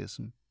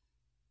pantheism.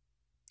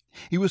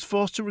 He was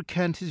forced to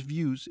recant his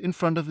views in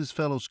front of his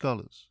fellow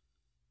scholars.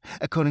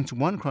 According to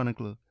one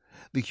chronicler,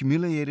 the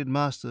humiliated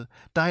master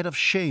died of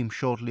shame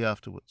shortly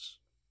afterwards.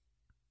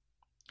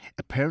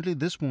 Apparently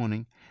this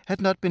warning had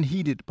not been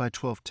heeded by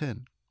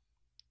 1210.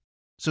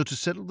 So to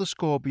settle the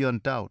score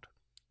beyond doubt,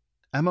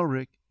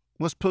 Amalric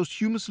was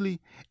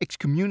posthumously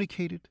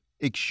excommunicated,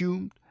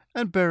 exhumed,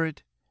 and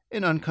buried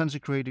in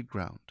unconsecrated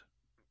ground.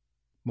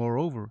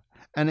 Moreover,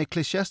 an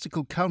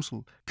ecclesiastical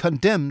council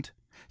condemned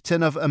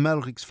 10 of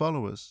Amalric's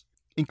followers,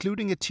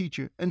 including a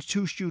teacher and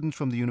 2 students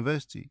from the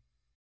university,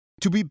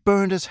 to be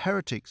burned as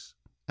heretics,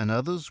 and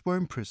others were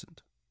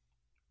imprisoned.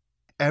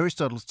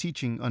 Aristotle's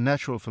teaching on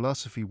natural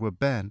philosophy were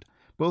banned,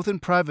 both in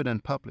private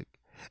and public,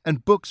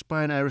 and books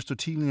by an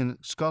Aristotelian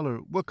scholar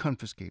were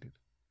confiscated.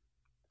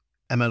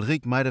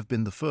 Amalric might have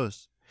been the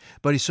first,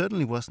 but he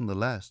certainly wasn't the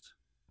last.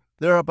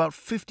 There are about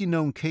 50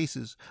 known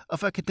cases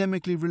of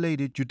academically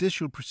related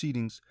judicial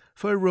proceedings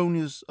for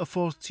erroneous or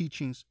false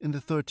teachings in the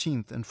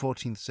 13th and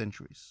 14th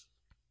centuries.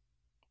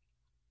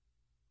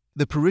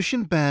 The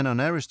Parisian ban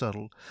on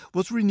Aristotle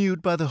was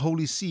renewed by the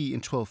Holy See in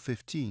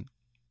 1215,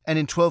 and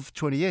in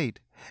 1228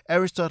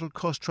 Aristotle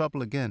caused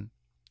trouble again.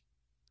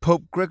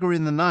 Pope Gregory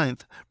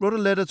IX wrote a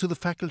letter to the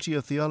Faculty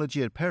of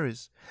Theology at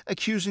Paris,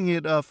 accusing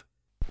it of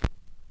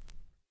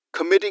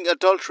committing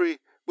adultery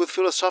with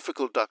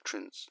philosophical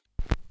doctrines.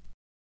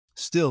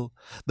 Still,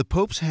 the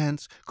Pope's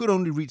hands could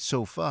only reach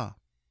so far.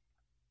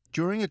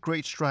 During a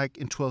great strike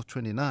in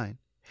 1229,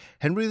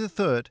 Henry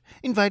III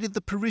invited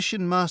the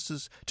Parisian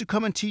masters to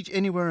come and teach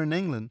anywhere in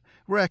England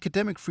where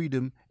academic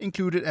freedom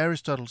included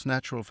Aristotle's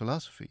natural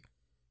philosophy.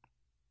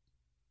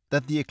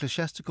 That the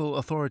ecclesiastical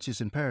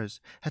authorities in Paris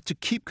had to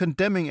keep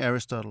condemning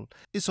Aristotle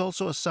is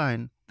also a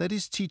sign that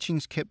his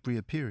teachings kept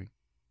reappearing.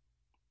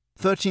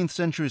 13th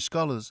century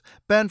scholars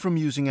banned from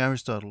using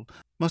Aristotle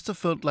must have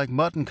felt like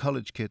modern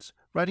college kids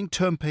writing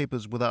term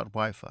papers without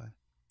Wi-Fi.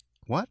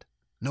 What?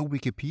 No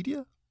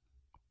Wikipedia?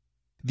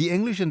 The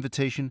English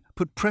invitation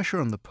put pressure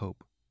on the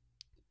Pope.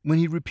 When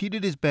he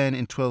repeated his ban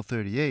in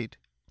 1238,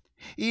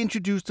 he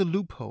introduced a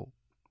loophole.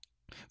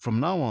 From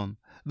now on,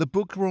 the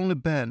books were only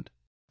banned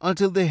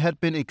until they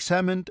had been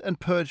examined and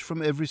purged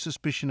from every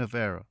suspicion of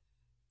error.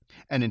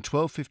 And in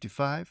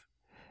 1255,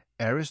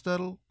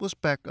 Aristotle was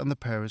back on the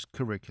Paris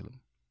curriculum.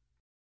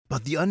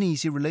 But the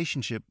uneasy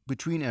relationship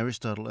between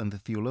Aristotle and the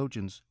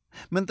theologians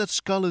meant that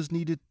scholars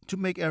needed to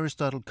make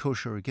Aristotle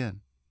kosher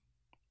again.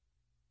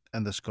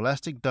 And the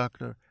scholastic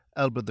doctor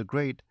Albert the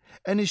Great,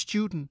 and his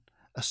student,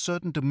 a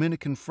certain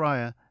Dominican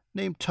friar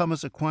named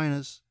Thomas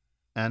Aquinas,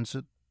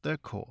 answered their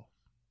call.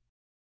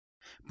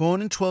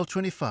 Born in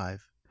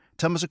 1225,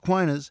 Thomas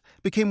Aquinas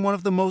became one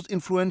of the most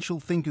influential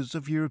thinkers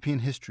of European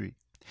history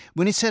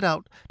when he set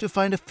out to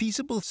find a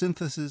feasible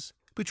synthesis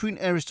between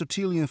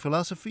Aristotelian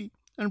philosophy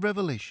and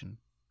revelation.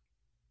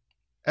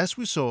 As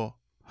we saw,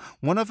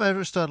 one of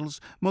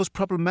Aristotle's most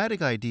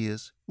problematic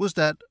ideas was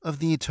that of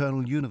the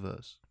eternal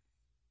universe.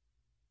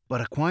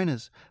 But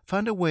Aquinas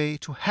found a way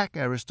to hack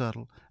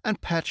Aristotle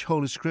and patch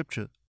Holy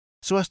Scripture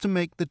so as to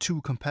make the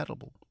two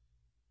compatible.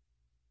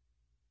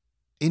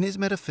 In his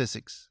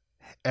Metaphysics,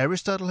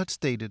 Aristotle had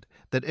stated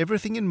that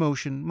everything in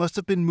motion must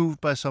have been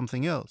moved by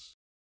something else,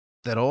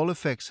 that all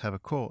effects have a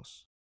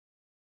cause.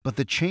 But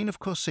the chain of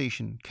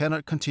causation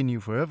cannot continue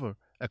forever,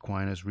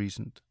 Aquinas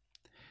reasoned.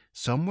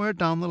 Somewhere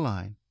down the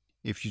line,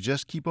 if you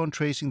just keep on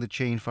tracing the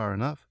chain far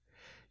enough,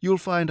 you'll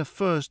find a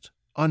first,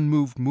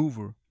 unmoved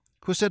mover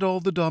who set all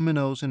the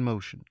dominoes in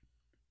motion.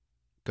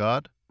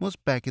 God was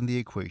back in the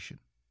equation.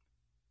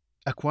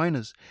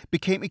 Aquinas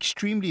became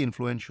extremely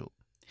influential.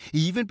 He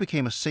even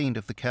became a saint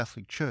of the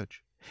Catholic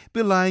Church,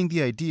 belying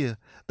the idea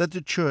that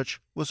the Church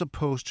was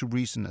opposed to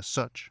reason as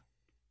such.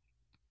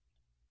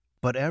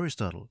 But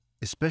Aristotle,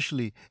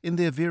 especially in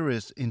the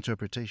Averroist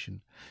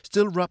interpretation,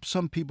 still rubbed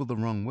some people the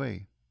wrong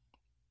way.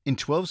 In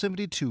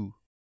 1272,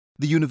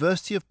 the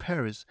University of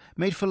Paris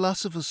made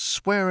philosophers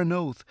swear an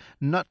oath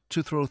not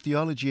to throw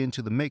theology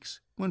into the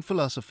mix when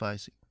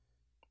philosophizing.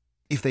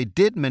 If they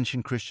did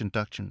mention Christian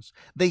doctrines,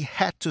 they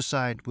had to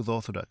side with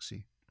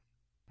orthodoxy.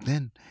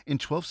 Then, in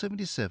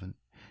 1277,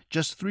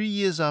 just 3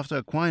 years after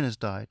Aquinas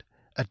died,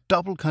 a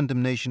double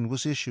condemnation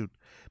was issued,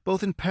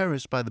 both in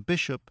Paris by the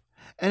bishop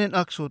and in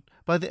Oxford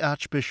by the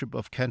Archbishop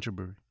of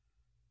Canterbury.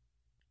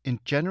 In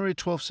January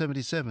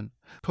 1277,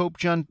 Pope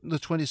John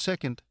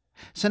XXII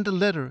sent a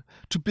letter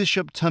to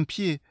Bishop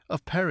Tampier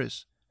of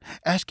Paris,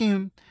 asking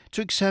him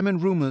to examine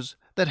rumors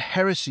that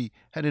heresy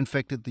had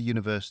infected the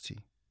university.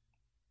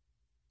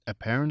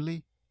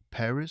 Apparently,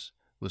 Paris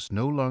was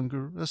no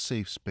longer a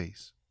safe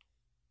space.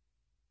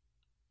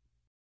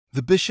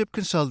 The bishop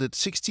consulted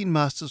 16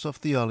 masters of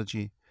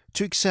theology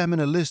to examine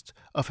a list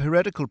of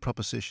heretical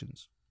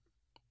propositions,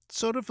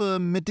 sort of a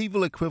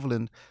medieval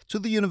equivalent to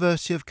the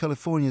University of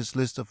California's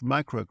list of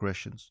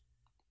microaggressions,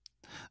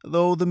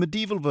 though the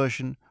medieval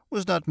version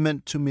was not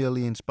meant to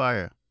merely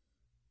inspire.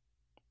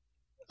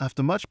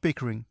 After much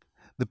bickering,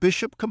 the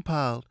bishop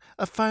compiled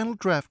a final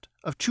draft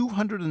of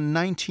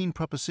 219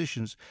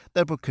 propositions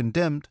that were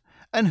condemned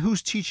and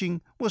whose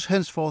teaching was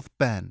henceforth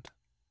banned.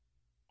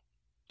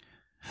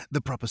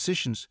 The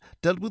propositions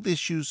dealt with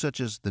issues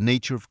such as the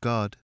nature of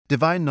God,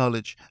 divine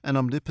knowledge and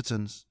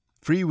omnipotence,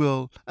 free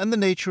will, and the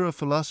nature of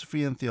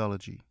philosophy and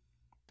theology.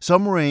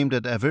 Some were aimed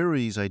at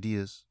Averroes'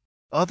 ideas,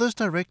 others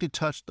directly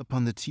touched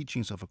upon the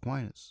teachings of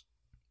Aquinas.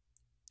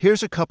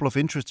 Here's a couple of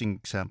interesting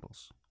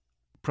examples.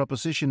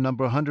 Proposition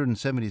number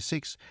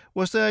 176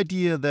 was the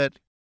idea that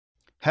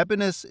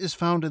happiness is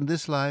found in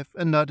this life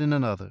and not in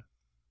another.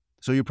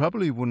 So you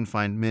probably wouldn't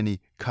find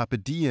many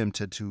Carpe Diem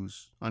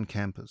tattoos on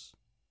campus.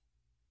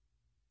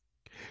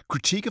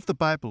 Critique of the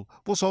Bible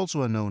was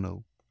also a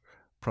no-no.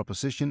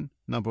 Proposition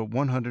number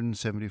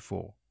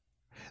 174.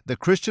 The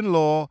Christian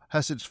law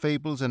has its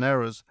fables and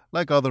errors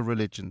like other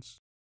religions.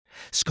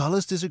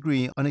 Scholars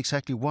disagree on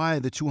exactly why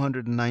the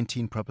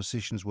 219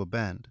 propositions were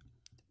banned.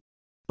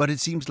 But it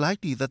seems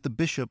likely that the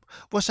bishop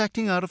was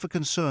acting out of a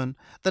concern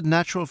that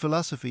natural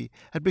philosophy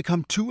had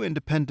become too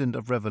independent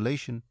of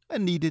revelation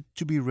and needed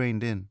to be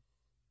reined in.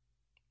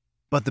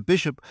 But the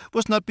bishop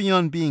was not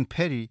beyond being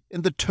petty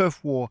in the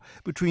turf war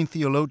between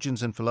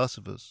theologians and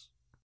philosophers.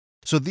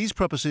 So these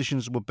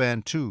propositions were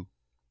banned too.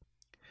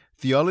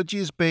 Theology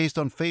is based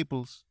on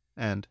fables,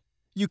 and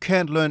you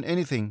can't learn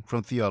anything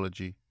from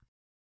theology.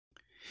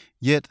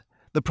 Yet,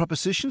 the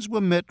propositions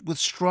were met with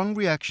strong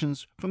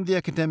reactions from the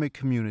academic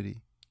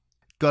community.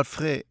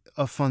 Godfrey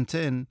of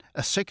Fontaine,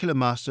 a secular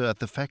master at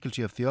the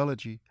Faculty of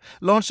Theology,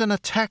 launched an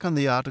attack on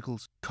the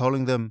articles,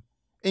 calling them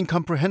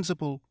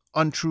incomprehensible,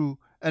 untrue,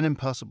 and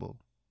impossible.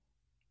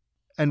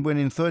 And when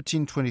in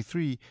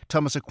 1323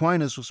 Thomas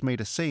Aquinas was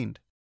made a saint,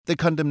 the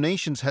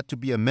condemnations had to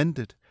be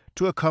amended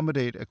to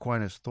accommodate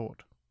Aquinas'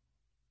 thought.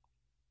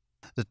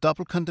 The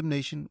double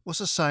condemnation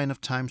was a sign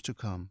of times to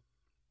come.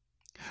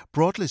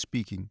 Broadly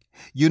speaking,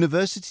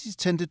 universities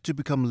tended to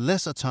become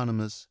less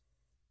autonomous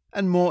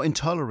and more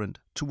intolerant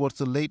towards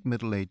the late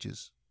Middle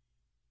Ages.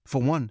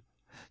 For one,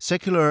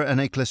 secular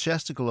and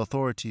ecclesiastical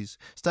authorities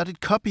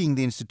started copying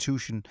the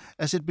institution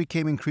as it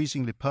became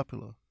increasingly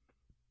popular.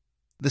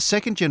 The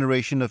second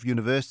generation of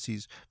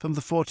universities from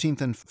the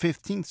 14th and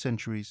 15th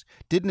centuries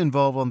didn't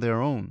evolve on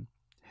their own.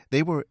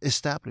 They were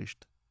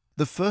established.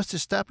 The first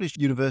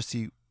established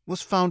university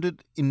was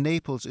founded in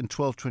Naples in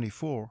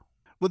 1224,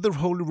 where the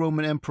Holy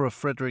Roman Emperor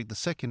Frederick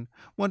II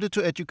wanted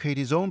to educate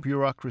his own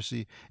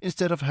bureaucracy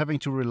instead of having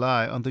to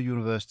rely on the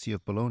University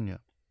of Bologna.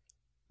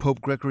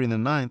 Pope Gregory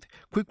IX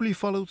quickly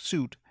followed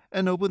suit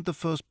and opened the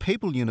first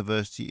papal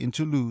university in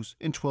Toulouse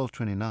in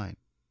 1229.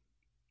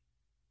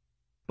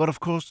 But of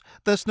course,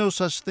 there's no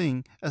such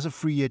thing as a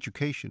free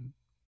education.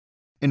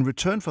 In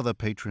return for their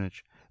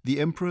patronage, the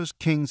emperors,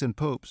 kings, and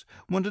popes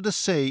wanted a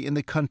say in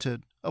the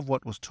content of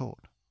what was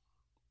taught.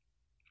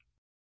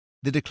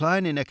 The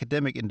decline in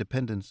academic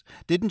independence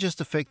didn't just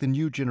affect the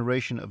new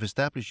generation of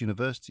established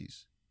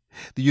universities.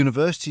 The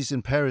universities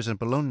in Paris and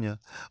Bologna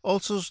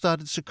also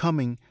started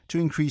succumbing to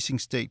increasing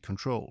state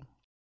control.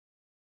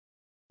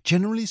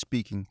 Generally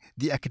speaking,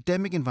 the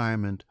academic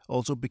environment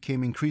also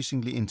became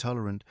increasingly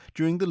intolerant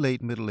during the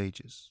late Middle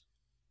Ages.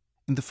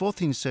 In the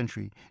 14th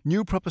century,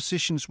 new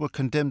propositions were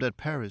condemned at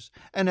Paris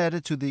and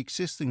added to the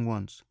existing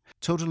ones,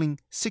 totaling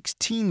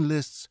 16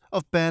 lists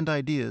of banned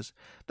ideas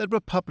that were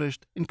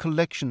published in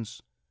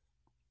collections.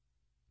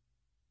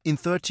 In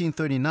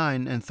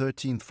 1339 and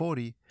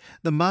 1340,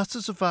 the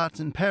Masters of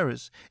Arts in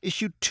Paris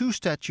issued 2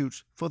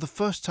 statutes for the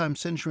first time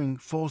censoring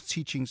false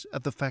teachings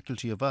at the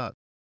Faculty of Arts.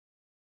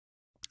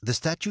 The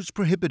statutes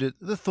prohibited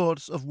the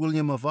thoughts of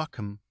William of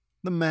Ockham,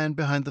 the man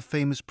behind the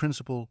famous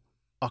principle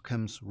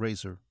Ockham's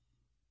razor.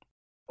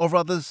 Or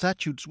rather, the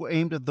statutes were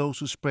aimed at those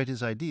who spread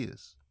his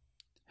ideas.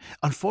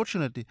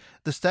 Unfortunately,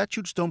 the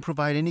statutes don't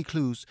provide any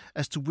clues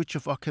as to which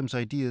of Ockham's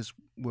ideas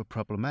were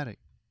problematic.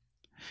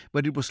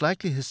 But it was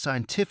likely his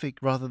scientific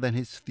rather than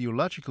his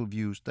theological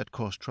views that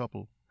caused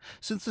trouble,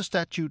 since the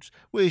statutes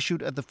were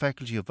issued at the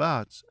Faculty of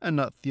Arts and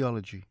not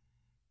theology.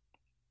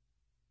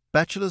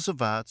 Bachelors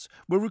of Arts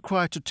were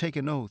required to take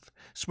an oath,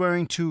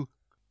 swearing to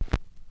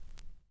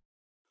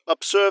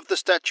observe the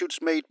statutes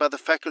made by the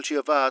Faculty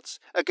of Arts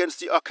against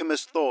the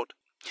Ockhamist thought,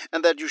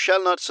 and that you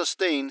shall not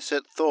sustain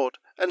said thought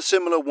and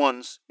similar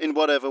ones in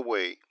whatever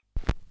way.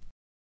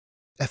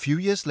 A few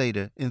years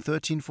later, in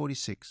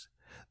 1346,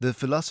 the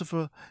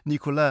philosopher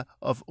Nicolas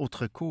of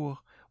Autrecourt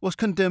was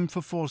condemned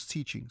for false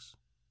teachings.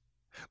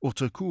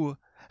 Autrecourt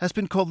has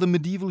been called the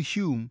medieval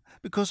Hume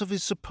because of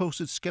his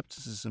supposed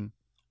skepticism,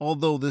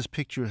 although this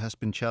picture has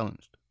been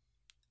challenged.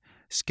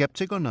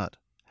 Skeptic or not,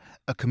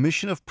 a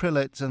commission of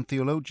prelates and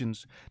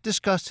theologians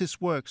discussed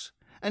his works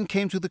and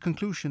came to the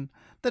conclusion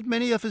that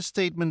many of his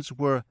statements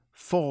were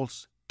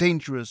false,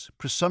 dangerous,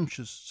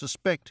 presumptuous,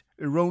 suspect,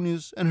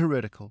 erroneous, and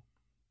heretical.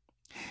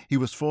 He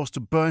was forced to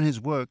burn his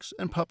works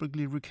and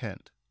publicly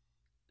recant.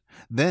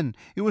 Then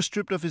he was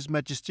stripped of his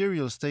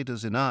magisterial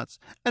status in arts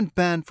and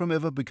banned from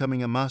ever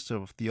becoming a master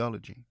of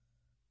theology.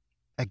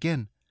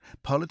 Again,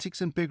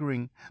 politics and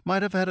bickering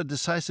might have had a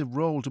decisive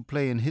role to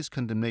play in his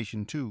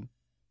condemnation too,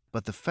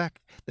 but the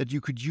fact that you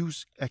could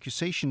use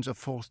accusations of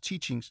false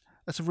teachings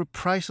as a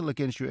reprisal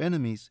against your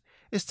enemies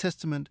is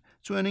testament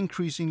to an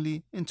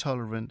increasingly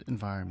intolerant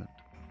environment.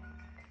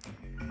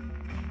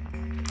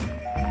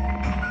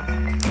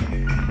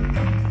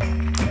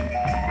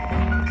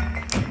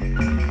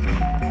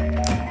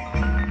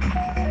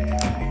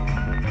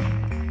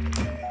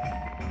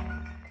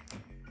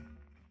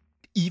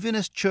 Even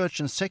as church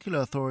and secular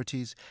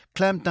authorities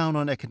clamped down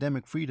on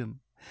academic freedom,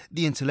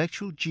 the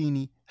intellectual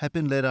genie had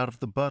been let out of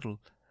the bottle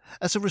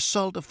as a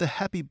result of the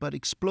happy but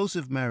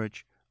explosive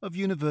marriage of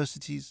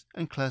universities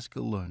and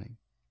classical learning.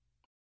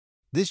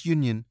 This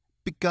union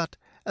begot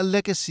a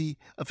legacy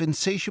of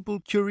insatiable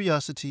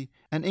curiosity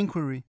and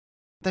inquiry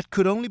that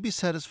could only be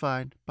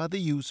satisfied by the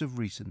use of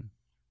reason.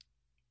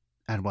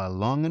 And while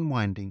long and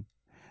winding,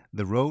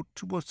 the road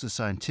towards the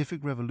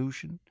scientific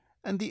revolution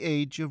and the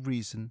age of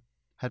reason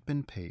had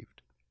been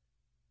paved.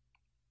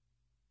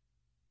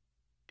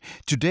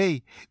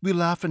 Today, we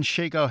laugh and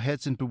shake our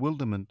heads in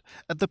bewilderment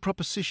at the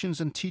propositions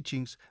and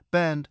teachings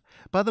banned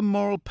by the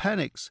moral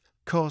panics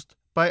caused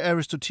by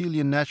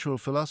Aristotelian natural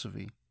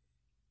philosophy.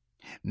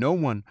 No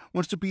one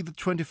wants to be the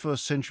 21st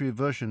century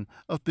version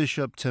of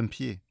Bishop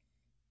Tempier.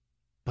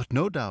 But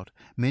no doubt,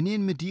 many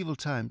in medieval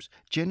times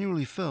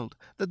genuinely felt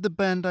that the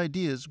banned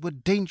ideas were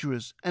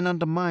dangerous and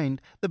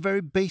undermined the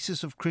very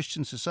basis of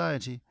Christian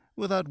society,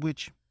 without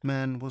which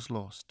man was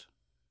lost.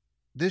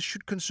 This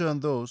should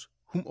concern those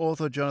whom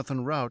author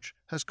Jonathan Rauch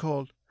has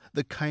called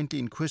the kindly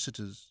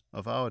inquisitors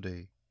of our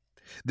day,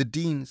 the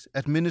deans,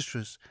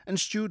 administrators, and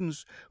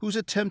students whose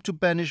attempt to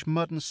banish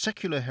modern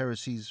secular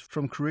heresies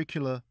from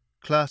curricula,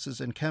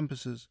 classes, and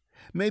campuses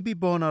may be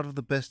born out of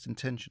the best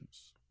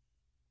intentions.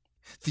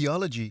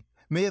 Theology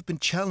may have been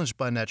challenged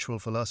by natural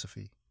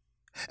philosophy,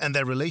 and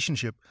their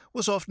relationship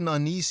was often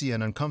uneasy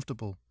and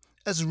uncomfortable,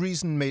 as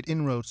reason made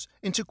inroads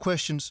into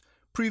questions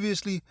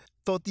previously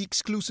thought the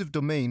exclusive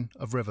domain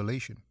of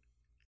revelation.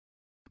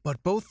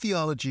 But both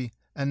theology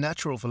and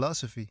natural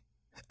philosophy,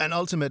 and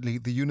ultimately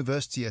the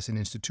university as an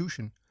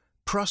institution,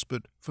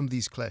 prospered from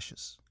these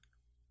clashes.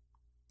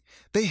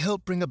 They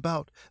helped bring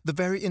about the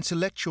very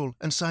intellectual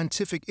and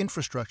scientific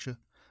infrastructure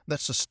that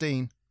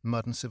sustain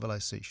modern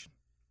civilization.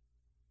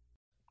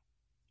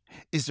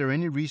 Is there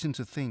any reason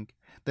to think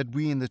that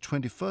we in the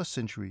 21st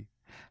century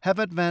have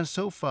advanced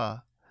so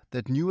far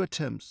that new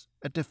attempts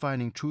at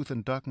defining truth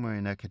and dogma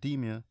in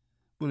academia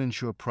will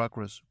ensure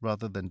progress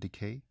rather than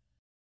decay?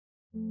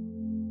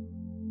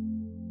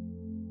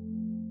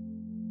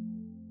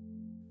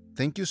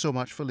 Thank you so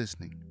much for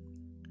listening.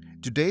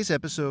 Today's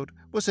episode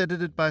was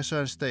edited by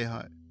Søren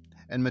Stahøj,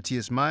 and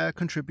Mathias Meyer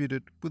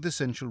contributed with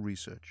essential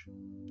research.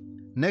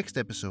 Next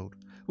episode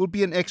will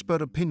be an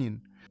expert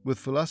opinion with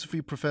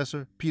philosophy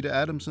professor Peter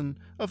Adamson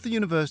of the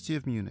University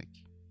of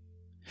Munich.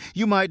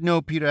 You might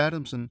know Peter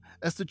Adamson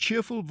as the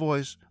cheerful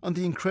voice on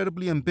the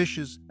incredibly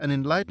ambitious and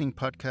enlightening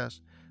podcast,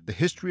 The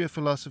History of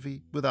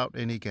Philosophy Without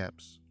Any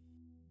Gaps.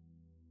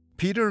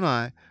 Peter and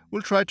I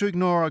will try to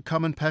ignore our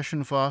common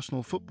passion for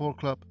Arsenal Football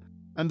Club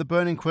and the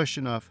burning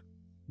question of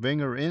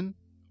Wenger in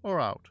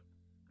or out.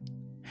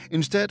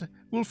 Instead,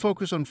 we'll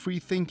focus on free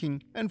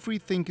thinking and free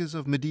thinkers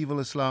of medieval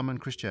Islam and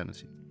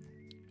Christianity.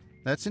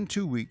 That's in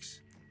 2 weeks,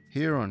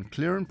 here on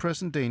Clear and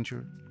Present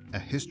Danger, a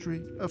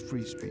history of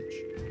free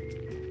speech.